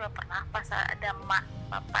kosong juga pernah. Pas ada emak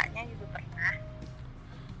bapaknya juga pernah.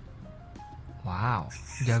 Wow,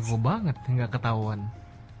 jago banget, nggak ketahuan.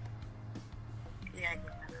 Ya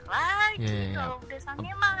gimana lagi, kalau udah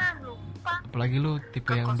sange mah lupa. Apalagi lu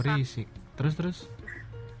tipe yang berisik. Terus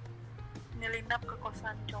nyelinap ke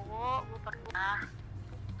kosan cowok gue pernah.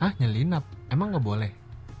 Hah, nyelinap? Emang nggak boleh?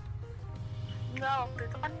 Enggak, waktu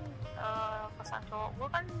itu kan kosan cowok gue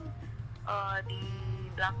kan di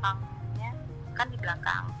belakangnya, kan di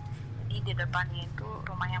belakang, jadi di depannya itu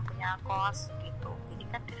rumah yang punya kos gitu. Jadi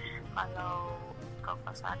kan kalau ke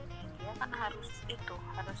kosannya dia kan harus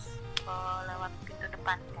lewat pintu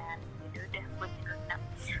depan kan. Jadi udah gue nyelinap,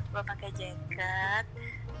 gue pakai jaket,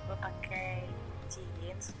 gue pakai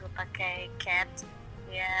jeans, gue pakai cat,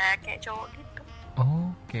 ya kayak cowok gitu.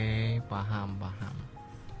 Oke, paham.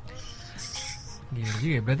 Gila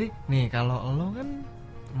juga. Berarti nih kalau lo kan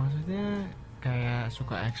maksudnya kayak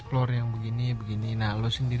suka explore yang begini. Nah,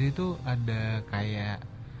 lo sendiri tuh ada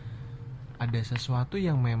sesuatu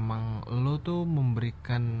yang memang lo tuh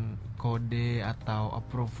memberikan kode atau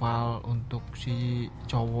approval untuk si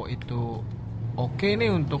cowok itu oke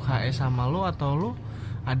nih untuk HS sama lo, atau lo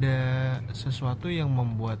ada sesuatu yang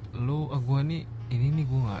membuat lo gue nih ini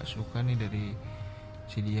gue nggak suka nih dari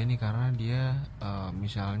si dia nih karena dia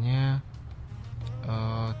misalnya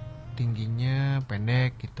tingginya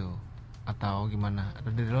pendek gitu, atau gimana?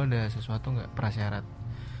 Dari lo ada sesuatu nggak, prasyarat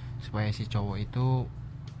supaya si cowok itu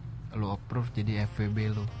lo approve jadi FWB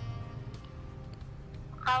lo?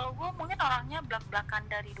 Kalau gue mungkin orangnya belak-belakan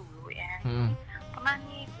dari dulu ya. Jadi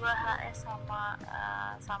gue HS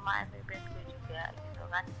sama FWB gue juga gitu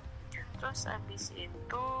kan. Terus abis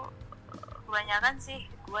itu kebanyakan sih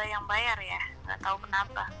gue yang bayar ya, nggak tahu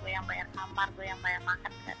kenapa. Gue yang bayar kamar, gue yang bayar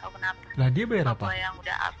makan, nggak tahu kenapa. Lah dia bayar apa? Gue yang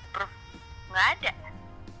udah approve nggak ada,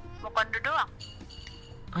 mau kondo doang.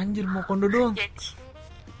 Anjir, mau kondo doang. Jadi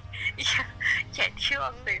iya, jadi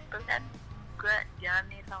waktu itu kan gue jalan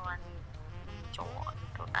nih sama nih cowok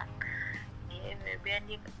gitu kan. Dia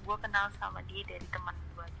gue kenal sama dia dari teman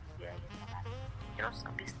gue juga gitu kan. Terus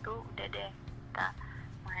habis itu udah deh kita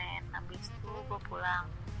main, habis itu gue pulang.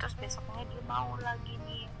 Terus besoknya dia mau lagi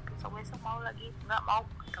nih, besok mau lagi. Nggak mau,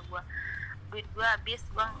 kata gue, duit gue habis,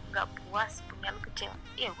 gue nggak puas, punya lu kecil.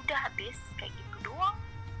 Ya udah habis, kayak gitu doang.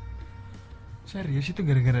 Serius itu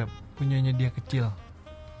gara-gara punyanya dia kecil?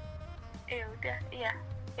 Ya udah, iya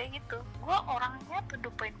kayak gitu. Gue orangnya to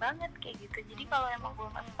the point banget kayak gitu. Jadi kalau emang gue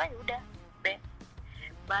nggak suka ya udah,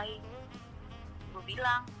 bye. Gue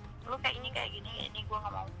bilang, lu kayak gini, gue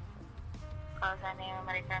nggak mau. Kalau seandainya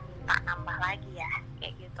mereka minta nambah lagi ya,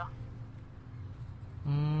 kayak gitu.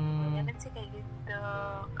 Banyak sih kayak gitu.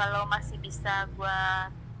 Kalau masih bisa gue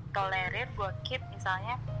tolerir, gue keep.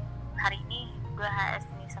 Misalnya hari ini gue HS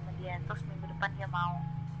nih sama dia, terus minggu depan dia mau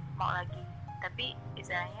lagi. Tapi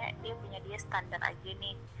misalnya dia standar aja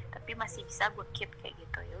nih, tapi masih bisa gue keep kayak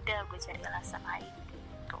gitu. Ya udah, gue cari alasan lain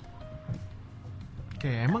gitu. Oke,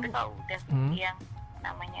 emang tapi kalau udah yang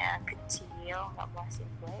namanya kecil nggak puasin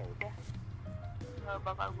gue, ya udah nggak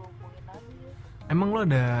bakal gue hubungin lagi. Emang lo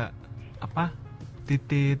ada apa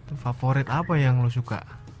titik favorit apa yang lo suka?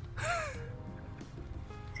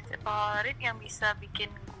 Favorit yang bisa bikin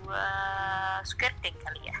gue squirting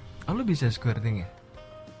kali ya. Oh, lo bisa squirting ya?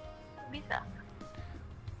 Bisa.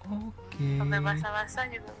 Oke. Sampai basah-basah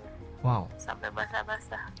juga. Wow. Sampai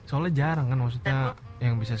basah-basah. Soalnya jarang kan maksudnya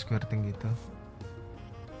yang bisa squirting gitu.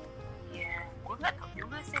 Ya, gue nggak tahu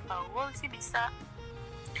juga sih. Kalau gue sih bisa.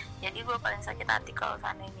 Jadi gue paling sakit hati kalau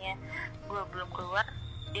seandainya gue belum keluar,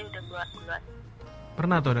 dia udah keluar duluan.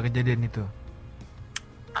 Pernah tuh ada kejadian itu?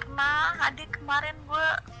 Pernah. Adik kemarin gue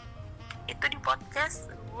itu di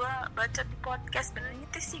podcast, gue baca di podcast, benernya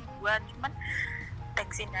itu sih gue, cuman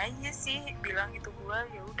teksin aja sih bilang itu gue.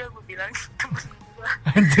 Ya udah, gue bilang temen gue.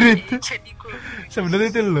 Anjir itu. Jadi gue sebenarnya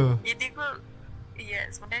itu lo. Jadi gue, iya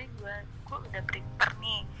sebenarnya gue udah prepare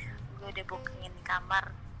nih, gue udah bookingin di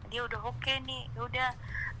kamar. Dia udah oke nih, ya udah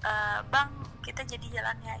bang kita jadi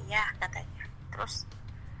jalannya ya katanya. Terus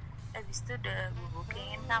habis itu udah gue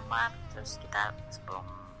bookingin kamar, terus kita sebelum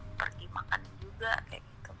pergi makan juga kayak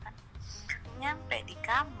gitu kan. Nyampe di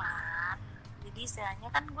kamar, jadi istilahnya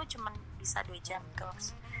kan gue cuma bisa 2 jam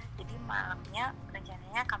terus. Jadi malamnya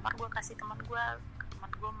rencananya kamar gue kasih teman gue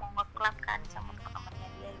mau nge-club kan sama teman-temannya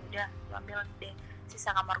dia. Ya udah, gue ambil deh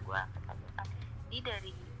sisa kamar gue kata gue kan.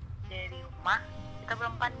 Jadi dari rumah kita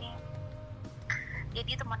berempat nih.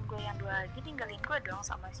 Jadi teman gue yang 2 lagi ninggalin gue dong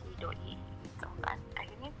sama si doi gitu kan.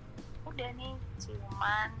 Akhirnya udah nih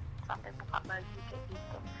ciuman sampai buka baju kayak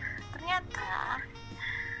gitu. Ternyata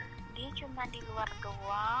dia cuma di luar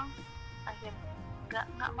doang. Akhirnya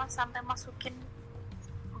nggak sampai masukin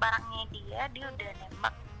barangnya dia udah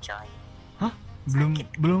nembak coy. Hah?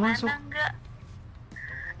 Belum masuk? Enggak.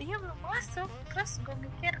 Iya belum masuk. Terus gue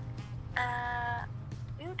mikir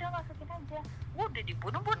ya udah masukin aja. Gue udah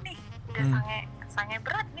dibunuh nih, udah sange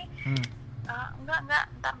berat nih. Enggak,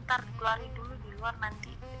 ntar keluarin dulu di luar, nanti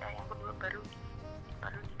yang kedua baru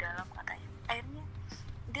di dalam katanya. Akhirnya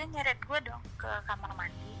dia nyeret gue dong ke kamar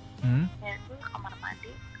mandi. Nyeret gue ke kamar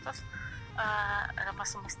mandi, terus lepas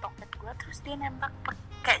semua stoknya gue, terus dia nembak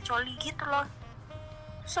kayak coli gitu loh.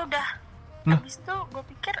 Sudah habis itu gue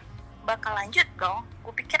pikir bakal lanjut dong,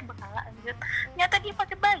 ternyata dia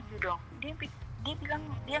pakai baju dong. Dia bilang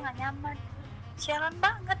dia nggak nyaman. Sialan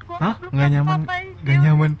banget gue. Hah? Nggak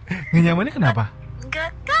nyamannya kenapa? Nggak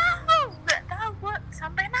tahu gue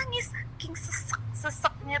sampai nangis, saking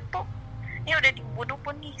seseknya tuh. Ini udah dibunuh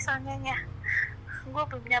pun nih sangenya, gue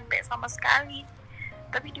belum nyampe sama sekali,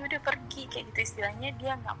 tapi dia udah pergi kayak gitu. Istilahnya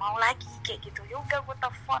dia nggak mau lagi kayak gitu. Ya udah, gue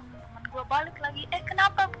telepon teman gue balik lagi.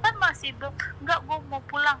 Kenapa? Kan masih belum. Nggak, gue mau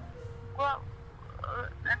pulang. Gue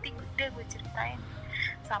nanti gue ceritain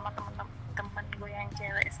sama temen gue yang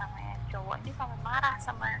cewek sama yang cowok. Ini sampai marah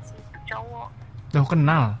sama si cowok. Lo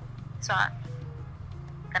kenal?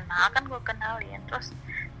 Gue kenalin. Terus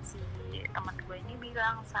si teman gue ini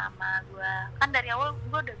bilang sama gue, kan dari awal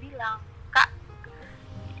gue udah bilang, Kak,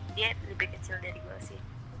 dia lebih kecil dari gue sih,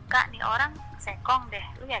 Kak nih orang sekong deh,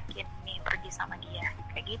 lu yakin nih pergi sama dia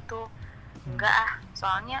kayak gitu? Enggak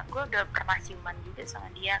soalnya gue udah pernah ciuman juga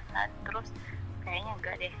sama dia kan. Terus kayaknya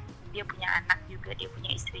enggak deh, dia punya anak juga, dia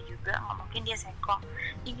punya istri juga, nggak mungkin dia sekong.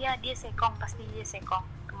 Iya dia sekong, pasti dia sekong.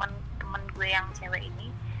 temen gue yang cewek ini,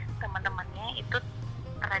 teman-temannya itu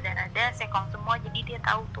rada-rada sekong semua, jadi dia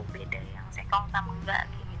tahu tuh beda yang sekong sama enggak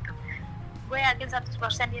kayak gitu. Gue yakin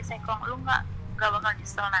 100% dia sekong, lu nggak bakal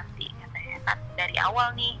nyesel nanti katanya kan. Dari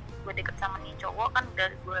awal nih gue deket sama nih cowok kan udah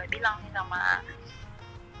gue bilang nih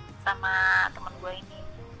sama temen gue ini,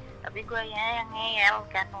 tapi gue ya yang ngeyel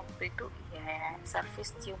kan waktu itu, ya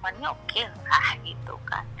servis ciumannya oke lah gitu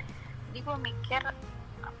kan. Jadi gue mikir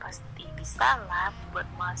pasti bisa lah buat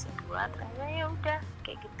masin gue, ternyata ya udah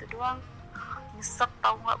kayak gitu doang. Nyesek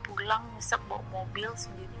tau nggak, pulang nyesek bawa mobil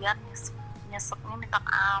sendirian, nyeseknya minta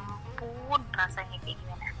ampun rasanya kayak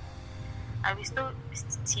gimana. Habis itu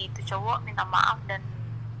si itu cowok minta maaf dan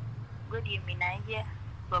gue diemin aja,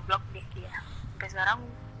 gue blok deh dia. Sampai sekarang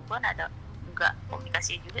gue nggak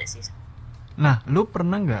komunikasi juga sih. Nah, lu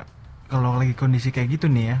pernah nggak kalau lagi kondisi kayak gitu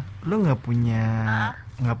nih ya, lu nggak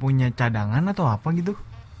punya cadangan atau apa gitu?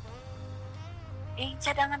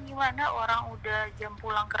 Cadangan gimana, orang udah jam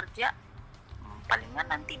pulang kerja, palingan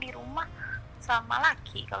nanti di rumah sama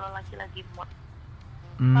laki kalau lagi mood.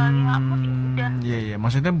 Paling aku udah. Iya,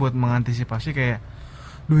 maksudnya buat mengantisipasi kayak,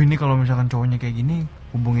 duh ini kalau misalkan cowoknya kayak gini,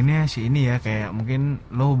 hubunginnya si ini ya, kayak mungkin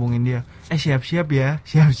lo hubungin dia, siap-siap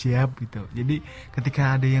gitu. Jadi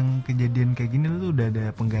ketika ada yang kejadian kayak gini, lo tuh udah ada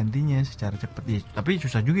penggantinya secara cepet ya. Tapi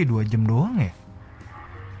susah juga 2 jam doang ya.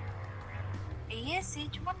 Iya sih,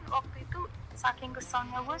 cuman waktu itu saking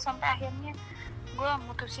keselnya gue sampai akhirnya gue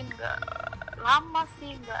mutusin gak lama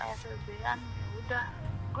sih gak FWB-an. Ya udah,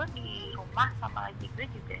 gue di rumah sama laki gue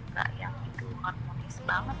juga gak yang itu harmonis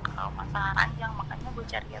banget kalau masalah ranjang, makanya gue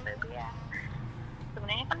cari FWB-an.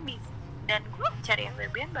 Sebenarnya kan bisa, dan gue cari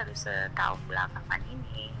FWB-an baru setahun belakangan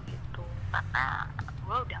ini gitu, karena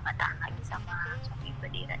gue udah gak tahan lagi sama suami gue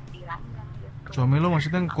di ranjang gitu. Suami lo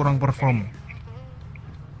maksudnya kurang perform?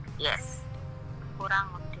 Yes,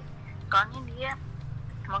 kurang udah. Soalnya dia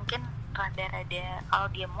mungkin rada-rada, kalau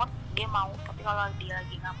dia mood dia mau, tapi kalau dia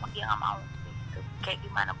lagi nggak mood dia nggak mau gitu. Kayak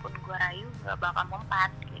gimana pun gue rayu nggak bakal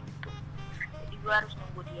mempan kayak gitu. Jadi gue harus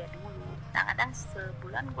nunggu dia dulu. Kadang-kadang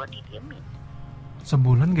sebulan gue didiemin.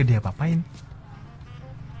 Sebulan gak diapa-apain?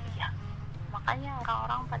 Iya, makanya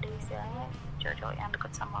orang-orang pada istilahnya cowok yang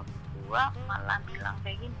deket sama gue malah bilang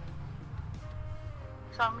kayak gini,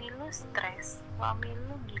 suami lu stres, suami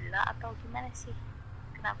lu gila atau gimana sih?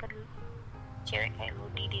 Kenapa cewek kayak lu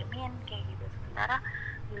didiemin kayak gitu, sementara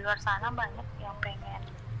di luar sana banyak yang pengen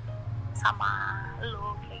sama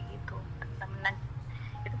lu kayak gitu.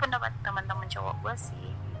 Itu pendapat teman-teman cowok gue sih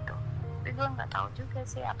gitu, tapi gue nggak tahu juga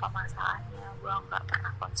sih apa masalahnya. Gue nggak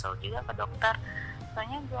pernah konsul juga ke dokter,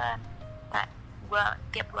 soalnya gue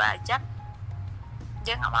tiap gue ajak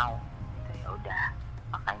dia nggak mau gitu. Ya udah,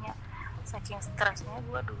 makanya saking stresnya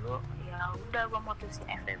gue dulu, ya udah gue mutusin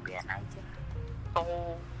FWB-an aja.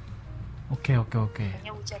 Oke.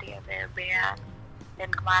 Makanya gue cari FWB-an. Dan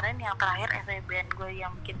kemarin yang terakhir FWB-an gue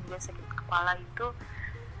yang bikin gue sakit kepala itu,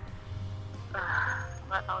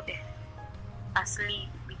 nggak tahu deh, asli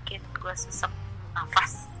bikin gue sesek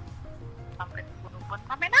nafas sampai ubun-ubun,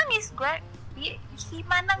 sampai nangis gue.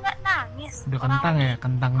 Gimana nggak nangis? Udah kentang ya,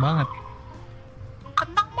 kentang banget.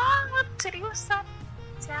 Kentang banget, seriusan.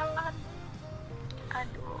 Jalan.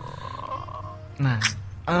 Aduh. Nah,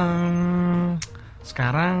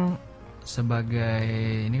 sekarang sebagai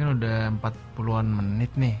ini kan udah 40-an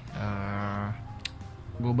menit nih,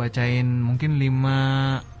 gue bacain mungkin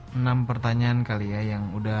 5-6 pertanyaan kali ya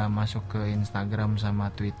yang udah masuk ke Instagram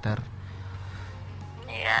sama Twitter.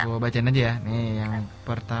 Iya. Gue bacain aja ya. Nih yang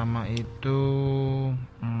pertama itu,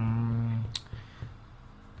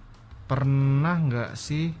 pernah nggak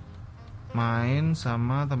sih main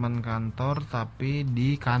sama teman kantor tapi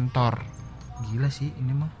di kantor? Gila sih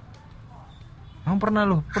ini mah. Emang pernah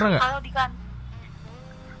lu? Pernah nggak?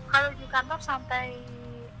 Kalau di kantor sampai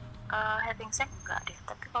having sex enggak deh,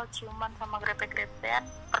 tapi kalau ciuman sama grepe-grepean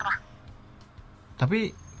pernah.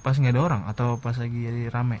 Tapi pas nggak ada orang atau pas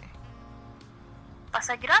lagi rame? Pas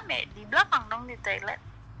lagi rame, di belakang dong, di toilet.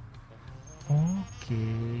 Oke.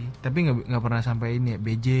 Tapi nggak pernah sampai ini ya,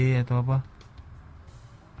 BJ atau apa?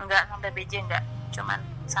 Enggak sampai BJ, enggak. Cuman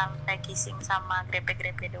sampai kissing sama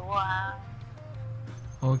grepe-grepe doang.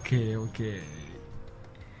 Oke.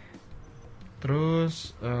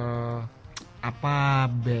 Terus apa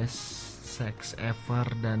best sex ever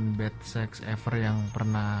dan bad sex ever yang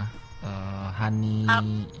pernah Hani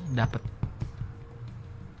dapet?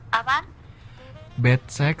 Apaan? Bad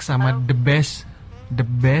sex sama the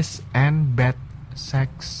best and bad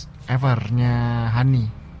sex evernya Hani.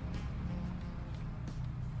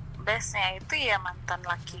 Bestnya itu ya mantan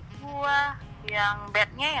laki gua, yang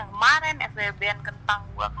badnya yang kemarin FWB-an kentang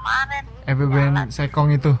gua kemarin. FWB-an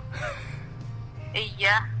sekong itu.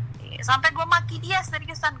 Iya, sampai gue maki dia,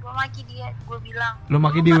 seriusan gue maki dia. Gue bilang, lo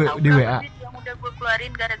maki di WA yang udah gue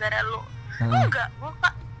keluarin gara-gara lo. Enggak,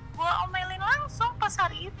 gue omelin langsung pas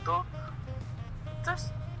hari itu.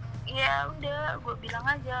 Terus ya udah gue bilang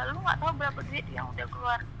aja, lu nggak tahu berapa duit yang udah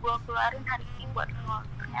gue keluarin hari ini buat lo,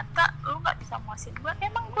 ternyata lu nggak bisa muasin gue.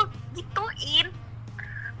 Emang gue gituin.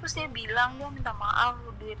 Terus dia bilang, dia minta maaf,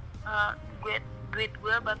 duit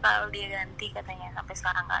gue bakal dia ganti katanya. Sampai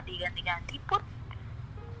sekarang nggak diganti-ganti pun,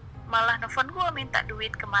 malah nelfon gue minta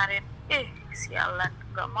duit kemarin. Sialan,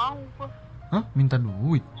 nggak mau gue. Hah? Minta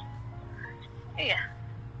duit? Iya.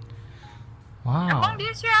 Wow. Emang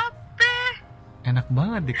dia siapa? Enak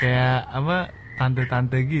banget deh, kayak apa,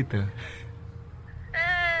 tante-tante gitu.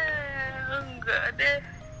 Enggak deh.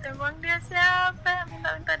 Emang dia siapa?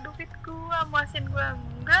 Minta duit gua, muasin gua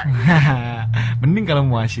enggak. Mending kalau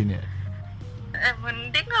muasin ya.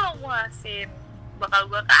 Mending kalau muasin. Bakal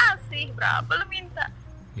gua kasih. Berapa lu minta?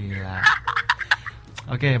 Gila.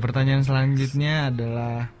 Oke, pertanyaan selanjutnya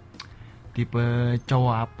adalah tipe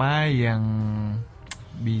cowok apa yang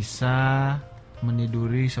bisa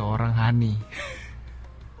meniduri seorang Hani?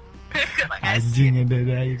 Anjing, ada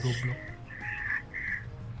goblok.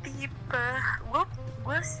 Tipe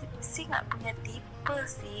gue sih nggak punya tipe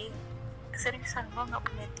sih, seriusan gue nggak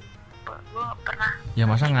punya tipe. Gue nggak pernah. Ya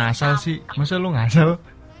masa ngasal sih? Masa lu ngasal?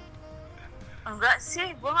 Enggak sih,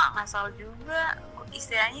 gue nggak ngasal juga.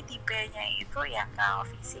 Istilahnya tipenya itu ya kalau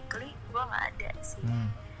physically gue nggak ada sih.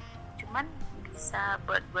 Cuman bisa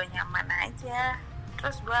buat gue nyaman aja.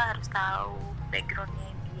 Terus gue harus tahu backgroundnya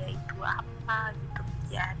dia itu apa gitu,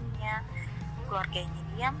 kerjaannya, keluarganya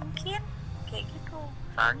dia mungkin kayak gitu.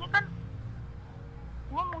 Soalnya kan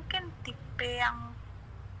gue mungkin tipe yang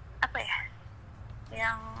apa ya,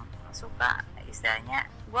 yang suka, istilahnya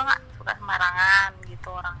gue nggak suka sembarangan gitu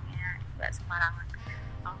orangnya, nggak sembarangan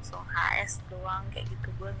langsung HS doang kayak gitu.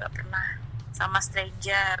 Gue nggak pernah sama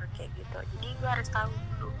stranger kayak gitu. Jadi gue harus tahu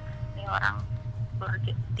dulu nih orang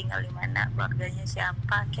keluarga tinggal di mana, keluarganya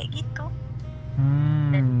siapa, kayak gitu.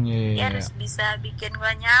 Dan dia harus bisa bikin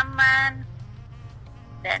gue nyaman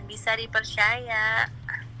dan bisa dipercaya.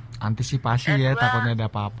 Antisipasi dan ya, takutnya ada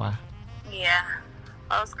apa-apa. Iya.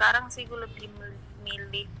 Kalau sekarang sih gue lebih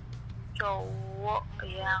milih cowok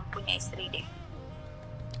yang punya istri deh.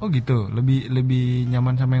 Oh gitu, lebih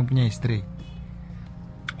nyaman sama yang punya istri.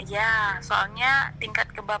 Ya, soalnya tingkat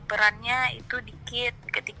kebaperannya itu dikit.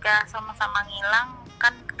 Ketika sama-sama ngilang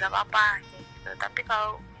kan gak apa-apa gitu. Tapi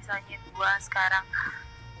kalau misalnya gue sekarang,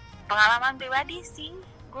 pengalaman pribadi sih,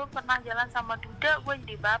 gue pernah jalan sama duda, gue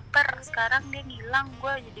jadi baper. Sekarang dia ngilang,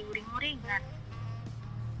 gue jadi uring-uringan.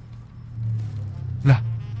 Lah,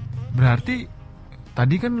 berarti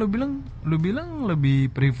tadi kan lu bilang lebih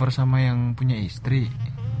prefer sama yang punya istri.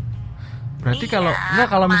 Berarti iya,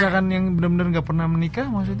 kalau misalkan yang benar-benar nggak pernah menikah,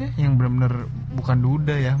 maksudnya yang benar-benar bukan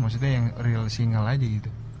duda ya, maksudnya yang real single aja gitu.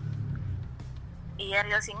 Iya,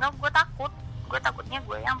 real single. Gue takutnya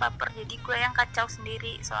gue yang baper, jadi gue yang kacau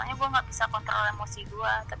sendiri. Soalnya gue nggak bisa kontrol emosi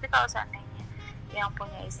gue. Tapi kalau seandainya yang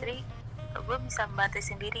punya istri, gue bisa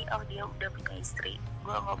membatasi sendiri. Oh, dia udah punya istri,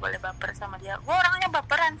 gue nggak boleh baper sama dia. Gue orangnya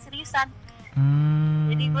baperan seriusan.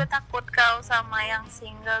 Jadi gue takut kalau sama yang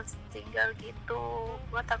single gitu,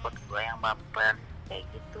 gue takut gue yang baper kayak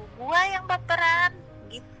gitu. Gue yang baperan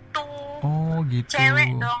gitu. Oh gitu.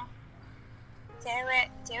 Cewek dong.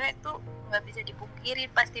 Cewek tuh nggak bisa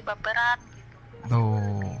dipungkiri pasti baperan gitu.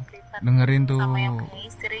 Tuh, dengerin tuh. Sama yang punya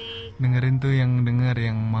istri. Dengerin tuh yang denger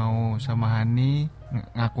yang mau sama Hani,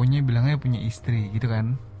 ngakunya bilangnya punya istri gitu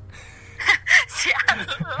kan?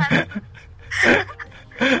 Sialan.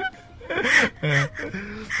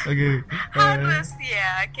 Oke. Harus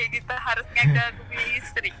ya, kayak gitu, harus ngaku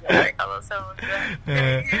istri kalau sama gue.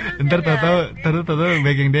 Ntar tahu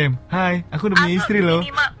baik yang DM. Hai, aku udah punya istri loh.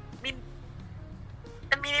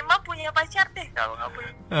 Minimal punya pacar deh, kalau nggak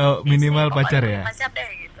punya. Oh, minimal pacar ya. Pacar deh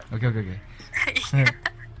gitu. Oke.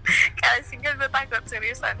 Kalau single gue takut,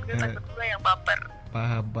 seriusan gue takut gue yang baper.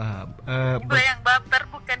 Paham. Gue yang baper,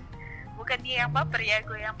 bukan dia yang baper ya,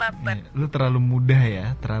 gue yang baper. Lu terlalu mudah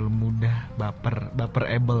ya,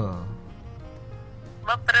 baperable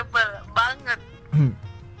banget.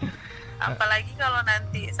 Apalagi kalau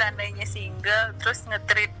nanti seandainya single terus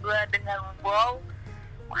nge-treat gue dengan wow,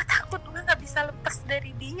 gue takut gue nggak bisa lepas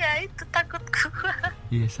dari dia, itu takut gue.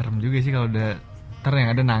 Iya, serem juga sih kalau udah ntar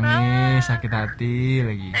yang ada nangis, sakit hati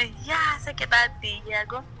lagi. Iya, sakit hati ya.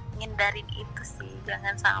 Gue ngindarin itu sih,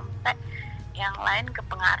 jangan sampai yang lain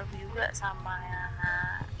kepengaruh juga sama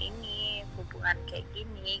ini, hubungan kayak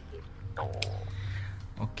gini gitu.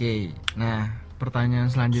 Oke, nah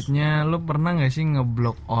pertanyaan selanjutnya, lo pernah nggak sih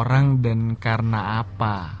ngeblok orang dan karena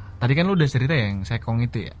apa? Tadi kan lu udah cerita ya yang Sekong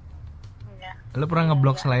itu ya. Iya. Lu pernah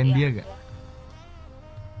ngeblok selain dia gak?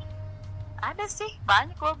 Ada sih,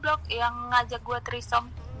 banyak gue blok yang ngajak gue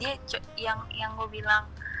threesome. Dia yang gue bilang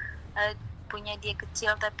punya dia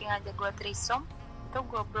kecil tapi ngajak gue threesome, itu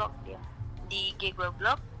gue blok dia. Di IG gue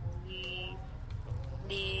blok,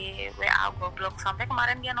 di WA gue blok, sampai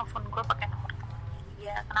kemarin dia nelfon gue pakai nomor temannya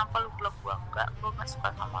dia. Kenapa lu blok gue? Enggak, gue gak suka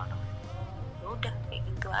sama lu. Ya udah kayak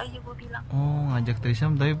gitu aja gue bilang. Oh, ngajak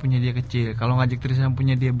threesome tapi punya dia kecil. Kalau ngajak threesome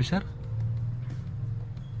punya dia besar?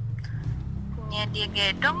 Punya dia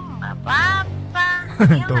gedong nggak apa-apa.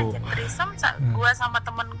 Dia ngajak threesome gue sama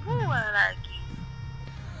temen gue lagi.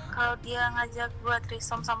 Kalau dia ngajak gue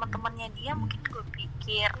threesome sama temennya dia, mungkin gue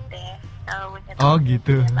pikir deh kalau punya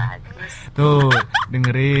gitu. Bagus. Tuh,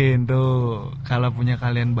 dengerin tuh. Kalau punya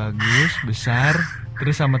kalian bagus, besar,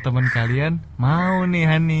 terus sama teman kalian mau nih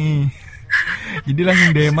Hani. Jadi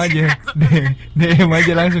langsung DM aja. DM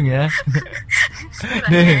aja langsung ya.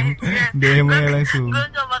 DM aja langsung. Gue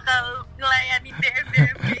gak bakal ngelayani DM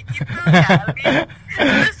kayak gitu kali.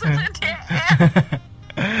 Terus DM.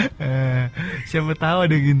 Siapa tahu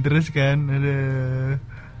ada gini terus kan. Aduh.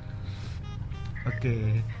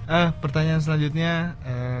 Oke. Pertanyaan selanjutnya,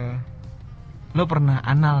 lo pernah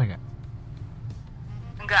anal gak?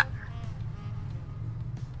 Enggak.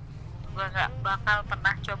 Gue gak bakal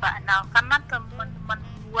pernah coba anal karena temen-temen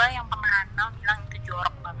gue yang pernah anal bilang itu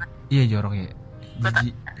jorok banget. Iya jorok ya.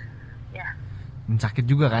 Jijik. Ya. Dan sakit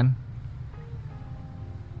juga kan?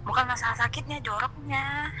 Bukan masalah sakitnya,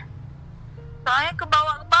 joroknya. Soalnya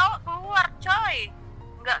kebawa keluar coy.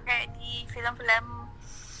 Nggak kayak di film-film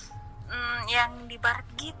yang di barat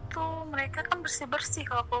gitu. Mereka kan bersih-bersih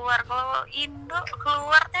kalau keluar. Kalau Indo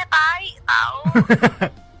keluarnya tai, tahu.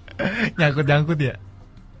 Nyangkut ya?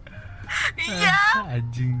 Iya.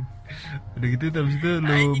 Anjing. Udah gitu habis itu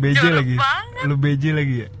lu Anjing, BJ lagi. banget. Lu BJ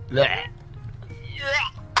lagi ya?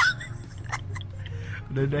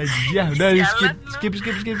 Udah aja. Udah skip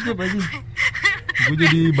aja. Gue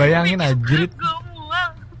jadi bayangin anjrit. Gue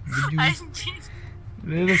mual. Anjing.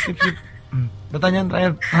 Udah skip. Pertanyaan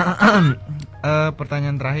terakhir.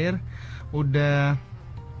 Pertanyaan terakhir. Udah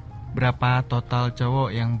berapa total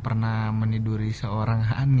cowok yang pernah meniduri seorang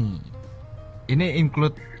Hani? Ini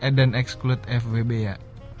include dan exclude FWB ya?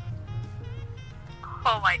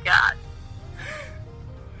 Oh my god.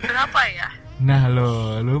 Berapa ya? Nah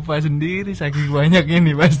lo lupa sendiri saking banyaknya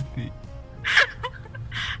nih pasti.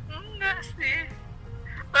 Enggak sih.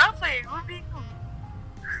 Berapa ya? Gue bingung.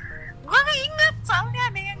 Gue gak ingat, soalnya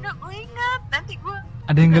ada yang gak gue ingat. Nanti gue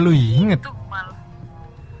Ada yang gak lu inget? itu malah.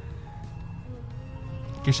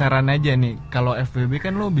 Kisaran aja nih. Kalau FWB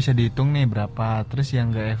kan lo bisa dihitung nih berapa. Terus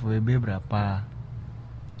yang gak FWB berapa.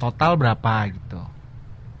 Total berapa gitu.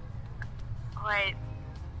 Wait,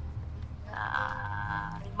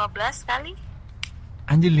 15 kali?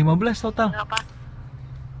 Anjir 15 total. Berapa?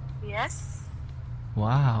 Yes.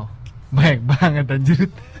 Wow, banyak banget anjir.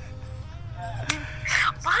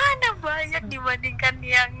 Mana banyak dibandingkan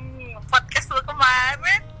yang podcast lo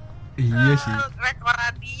kemarin? Iya sih.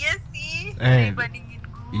 Rekoran dia sih dibandingin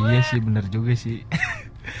gue. Iya sih bener juga sih.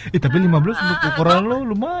 Tapi 15 untuk ukuran lo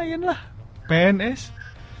lumayan lah. PNS.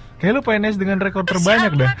 Kayak lo PNS dengan rekor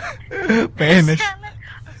terbanyak dah. PNS.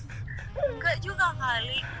 Enggak juga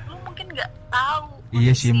kali. Lu mungkin enggak tahu.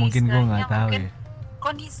 Iya sih mungkin gue nggak tahu ya.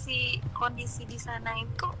 Kondisi di sana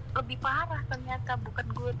itu lebih parah ternyata, bukan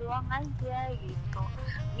gue doang aja gitu.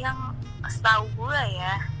 Yang setahu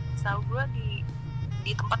gue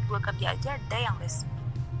di tempat gue kerja aja ada yang lesbi.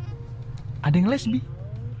 Ada yang lesbi?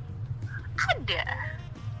 Ada.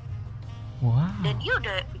 Wow. Dan dia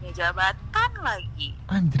udah punya jabatan lagi.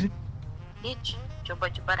 Anjir. Dia coba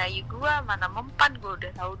rayu gue, mana mempan, gue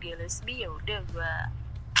udah tahu dia lesbi, ya udah gue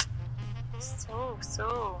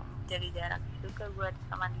so jadi jarak juga gue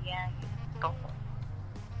sama dia gitu.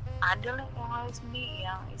 Ada lah yang lesbi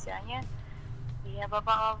yang istilahnya ya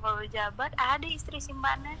bapak-bapak pejabat, ada istri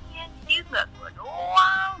simpanannya, jadi nggak gue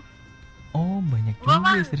doang. Oh banyak Gue juga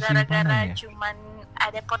mah istri gara-gara simpanan ya. cuman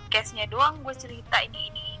ada podcastnya doang gue cerita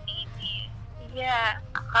ini. Iya,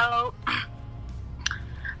 kalau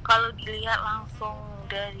dilihat langsung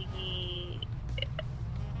dari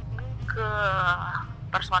ke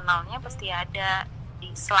personalnya pasti ada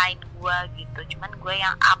di selain gue gitu, cuman gue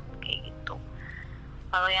yang up kayak gitu.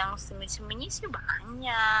 Kalau yang sembunyi sih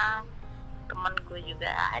banyak, temen gue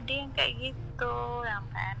juga ada yang kayak gitu, yang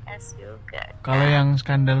PNS juga. Kalau yang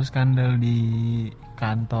skandal di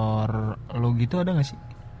kantor lo gitu ada nggak sih?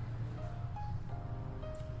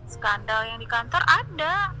 Skandal yang di kantor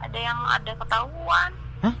ada yang ada ketahuan.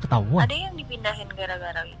 Hah, ketahuan? Ada yang dipindahin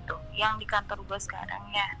gara-gara itu, yang di kantor gue sekarang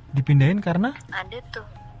ya. Dipindahin karena? Ada tuh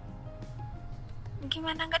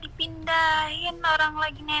Gimana nggak dipindahin, orang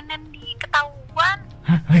lagi nenen di ketahuan.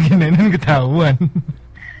 Lagi nenen ketahuan.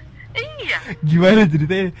 Iya. Gimana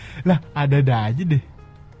ceritanya? Lah ada aja deh.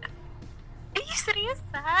 Iya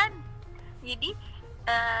seriusan. Jadi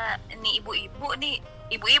nih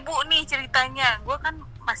ibu-ibu nih ceritanya. Gue kan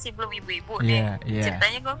masih belum ibu-ibu nih.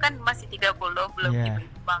 Ceritanya gue kan masih 30, belum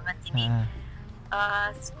ibu-ibu banget. Jadi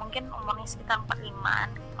mungkin umurnya sekitar 45-an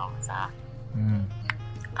kalau nggak salah.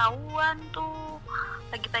 Ketahuan tuh,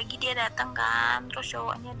 pagi-pagi dia datang kan, terus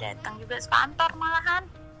cowoknya datang juga sekantor malahan.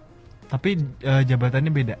 Tapi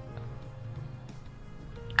jabatannya beda.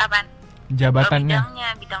 Apaan? Jabatannya.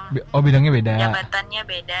 Bidangnya beda. Jabatannya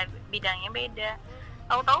beda, bidangnya beda.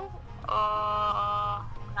 Tahu-tahu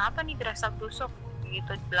kenapa nih berasa busuk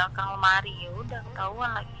gitu di belakang lemari, ya udah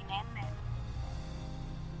ketahuan lagi nenen.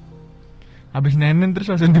 Habis nenen terus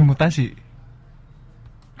langsung dimutasi.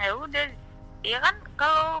 Ya udah, ya kan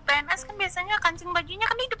kalau PNS kan biasanya kancing bajunya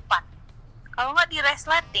kan di depan. Kalau nggak di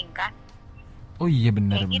resleting kan. Oh iya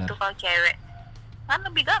benar. Kayak gitu kalau cewek. Kan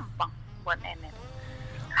lebih gampang buat nenen.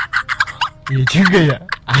 Iya juga ya,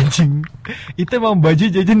 anjing. Itu emang baju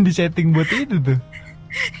jajan di setting buat itu tuh.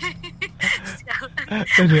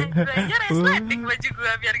 Gue aja resleting baju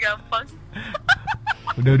gue biar gampang.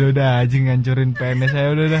 Udah anjing ngancurin PNS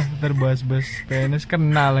saya udah ntar bahas PNS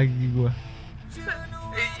kena lagi gue.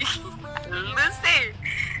 Lu sih.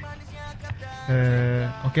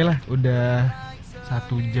 Oke lah, udah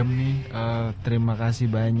 1 jam nih. Terima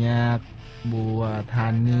kasih banyak buat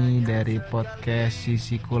Hani dari podcast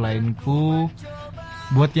Sisiku Lainku.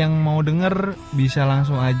 Buat yang mau denger bisa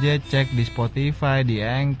langsung aja cek di Spotify, di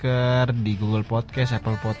Anchor, di Google Podcast,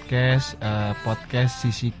 Apple Podcast, podcast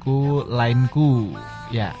Sisiku Lainku.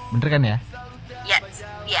 Ya, bener kan ya?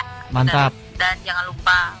 Ya. Mantap. Dan jangan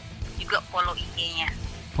lupa juga follow IG-nya.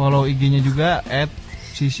 Follow IG-nya juga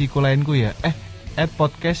 @sisiku lainku ya.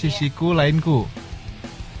 @podcast Sisiku Lainku.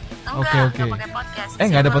 Oke.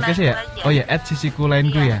 Nggak ada podcast ya? Oh ya, @sisiku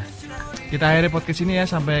lainku ya. Kita akhiri podcast ini ya,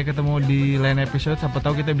 sampai ketemu di lain episode. Siapa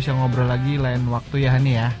tahu kita bisa ngobrol lagi lain waktu ya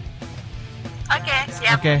Hani ya. Oke,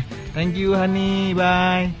 siap. Oke, thank you Hani,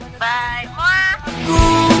 bye. Bye. Muah. Ku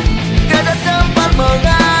gak ada tempat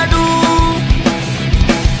mengadu.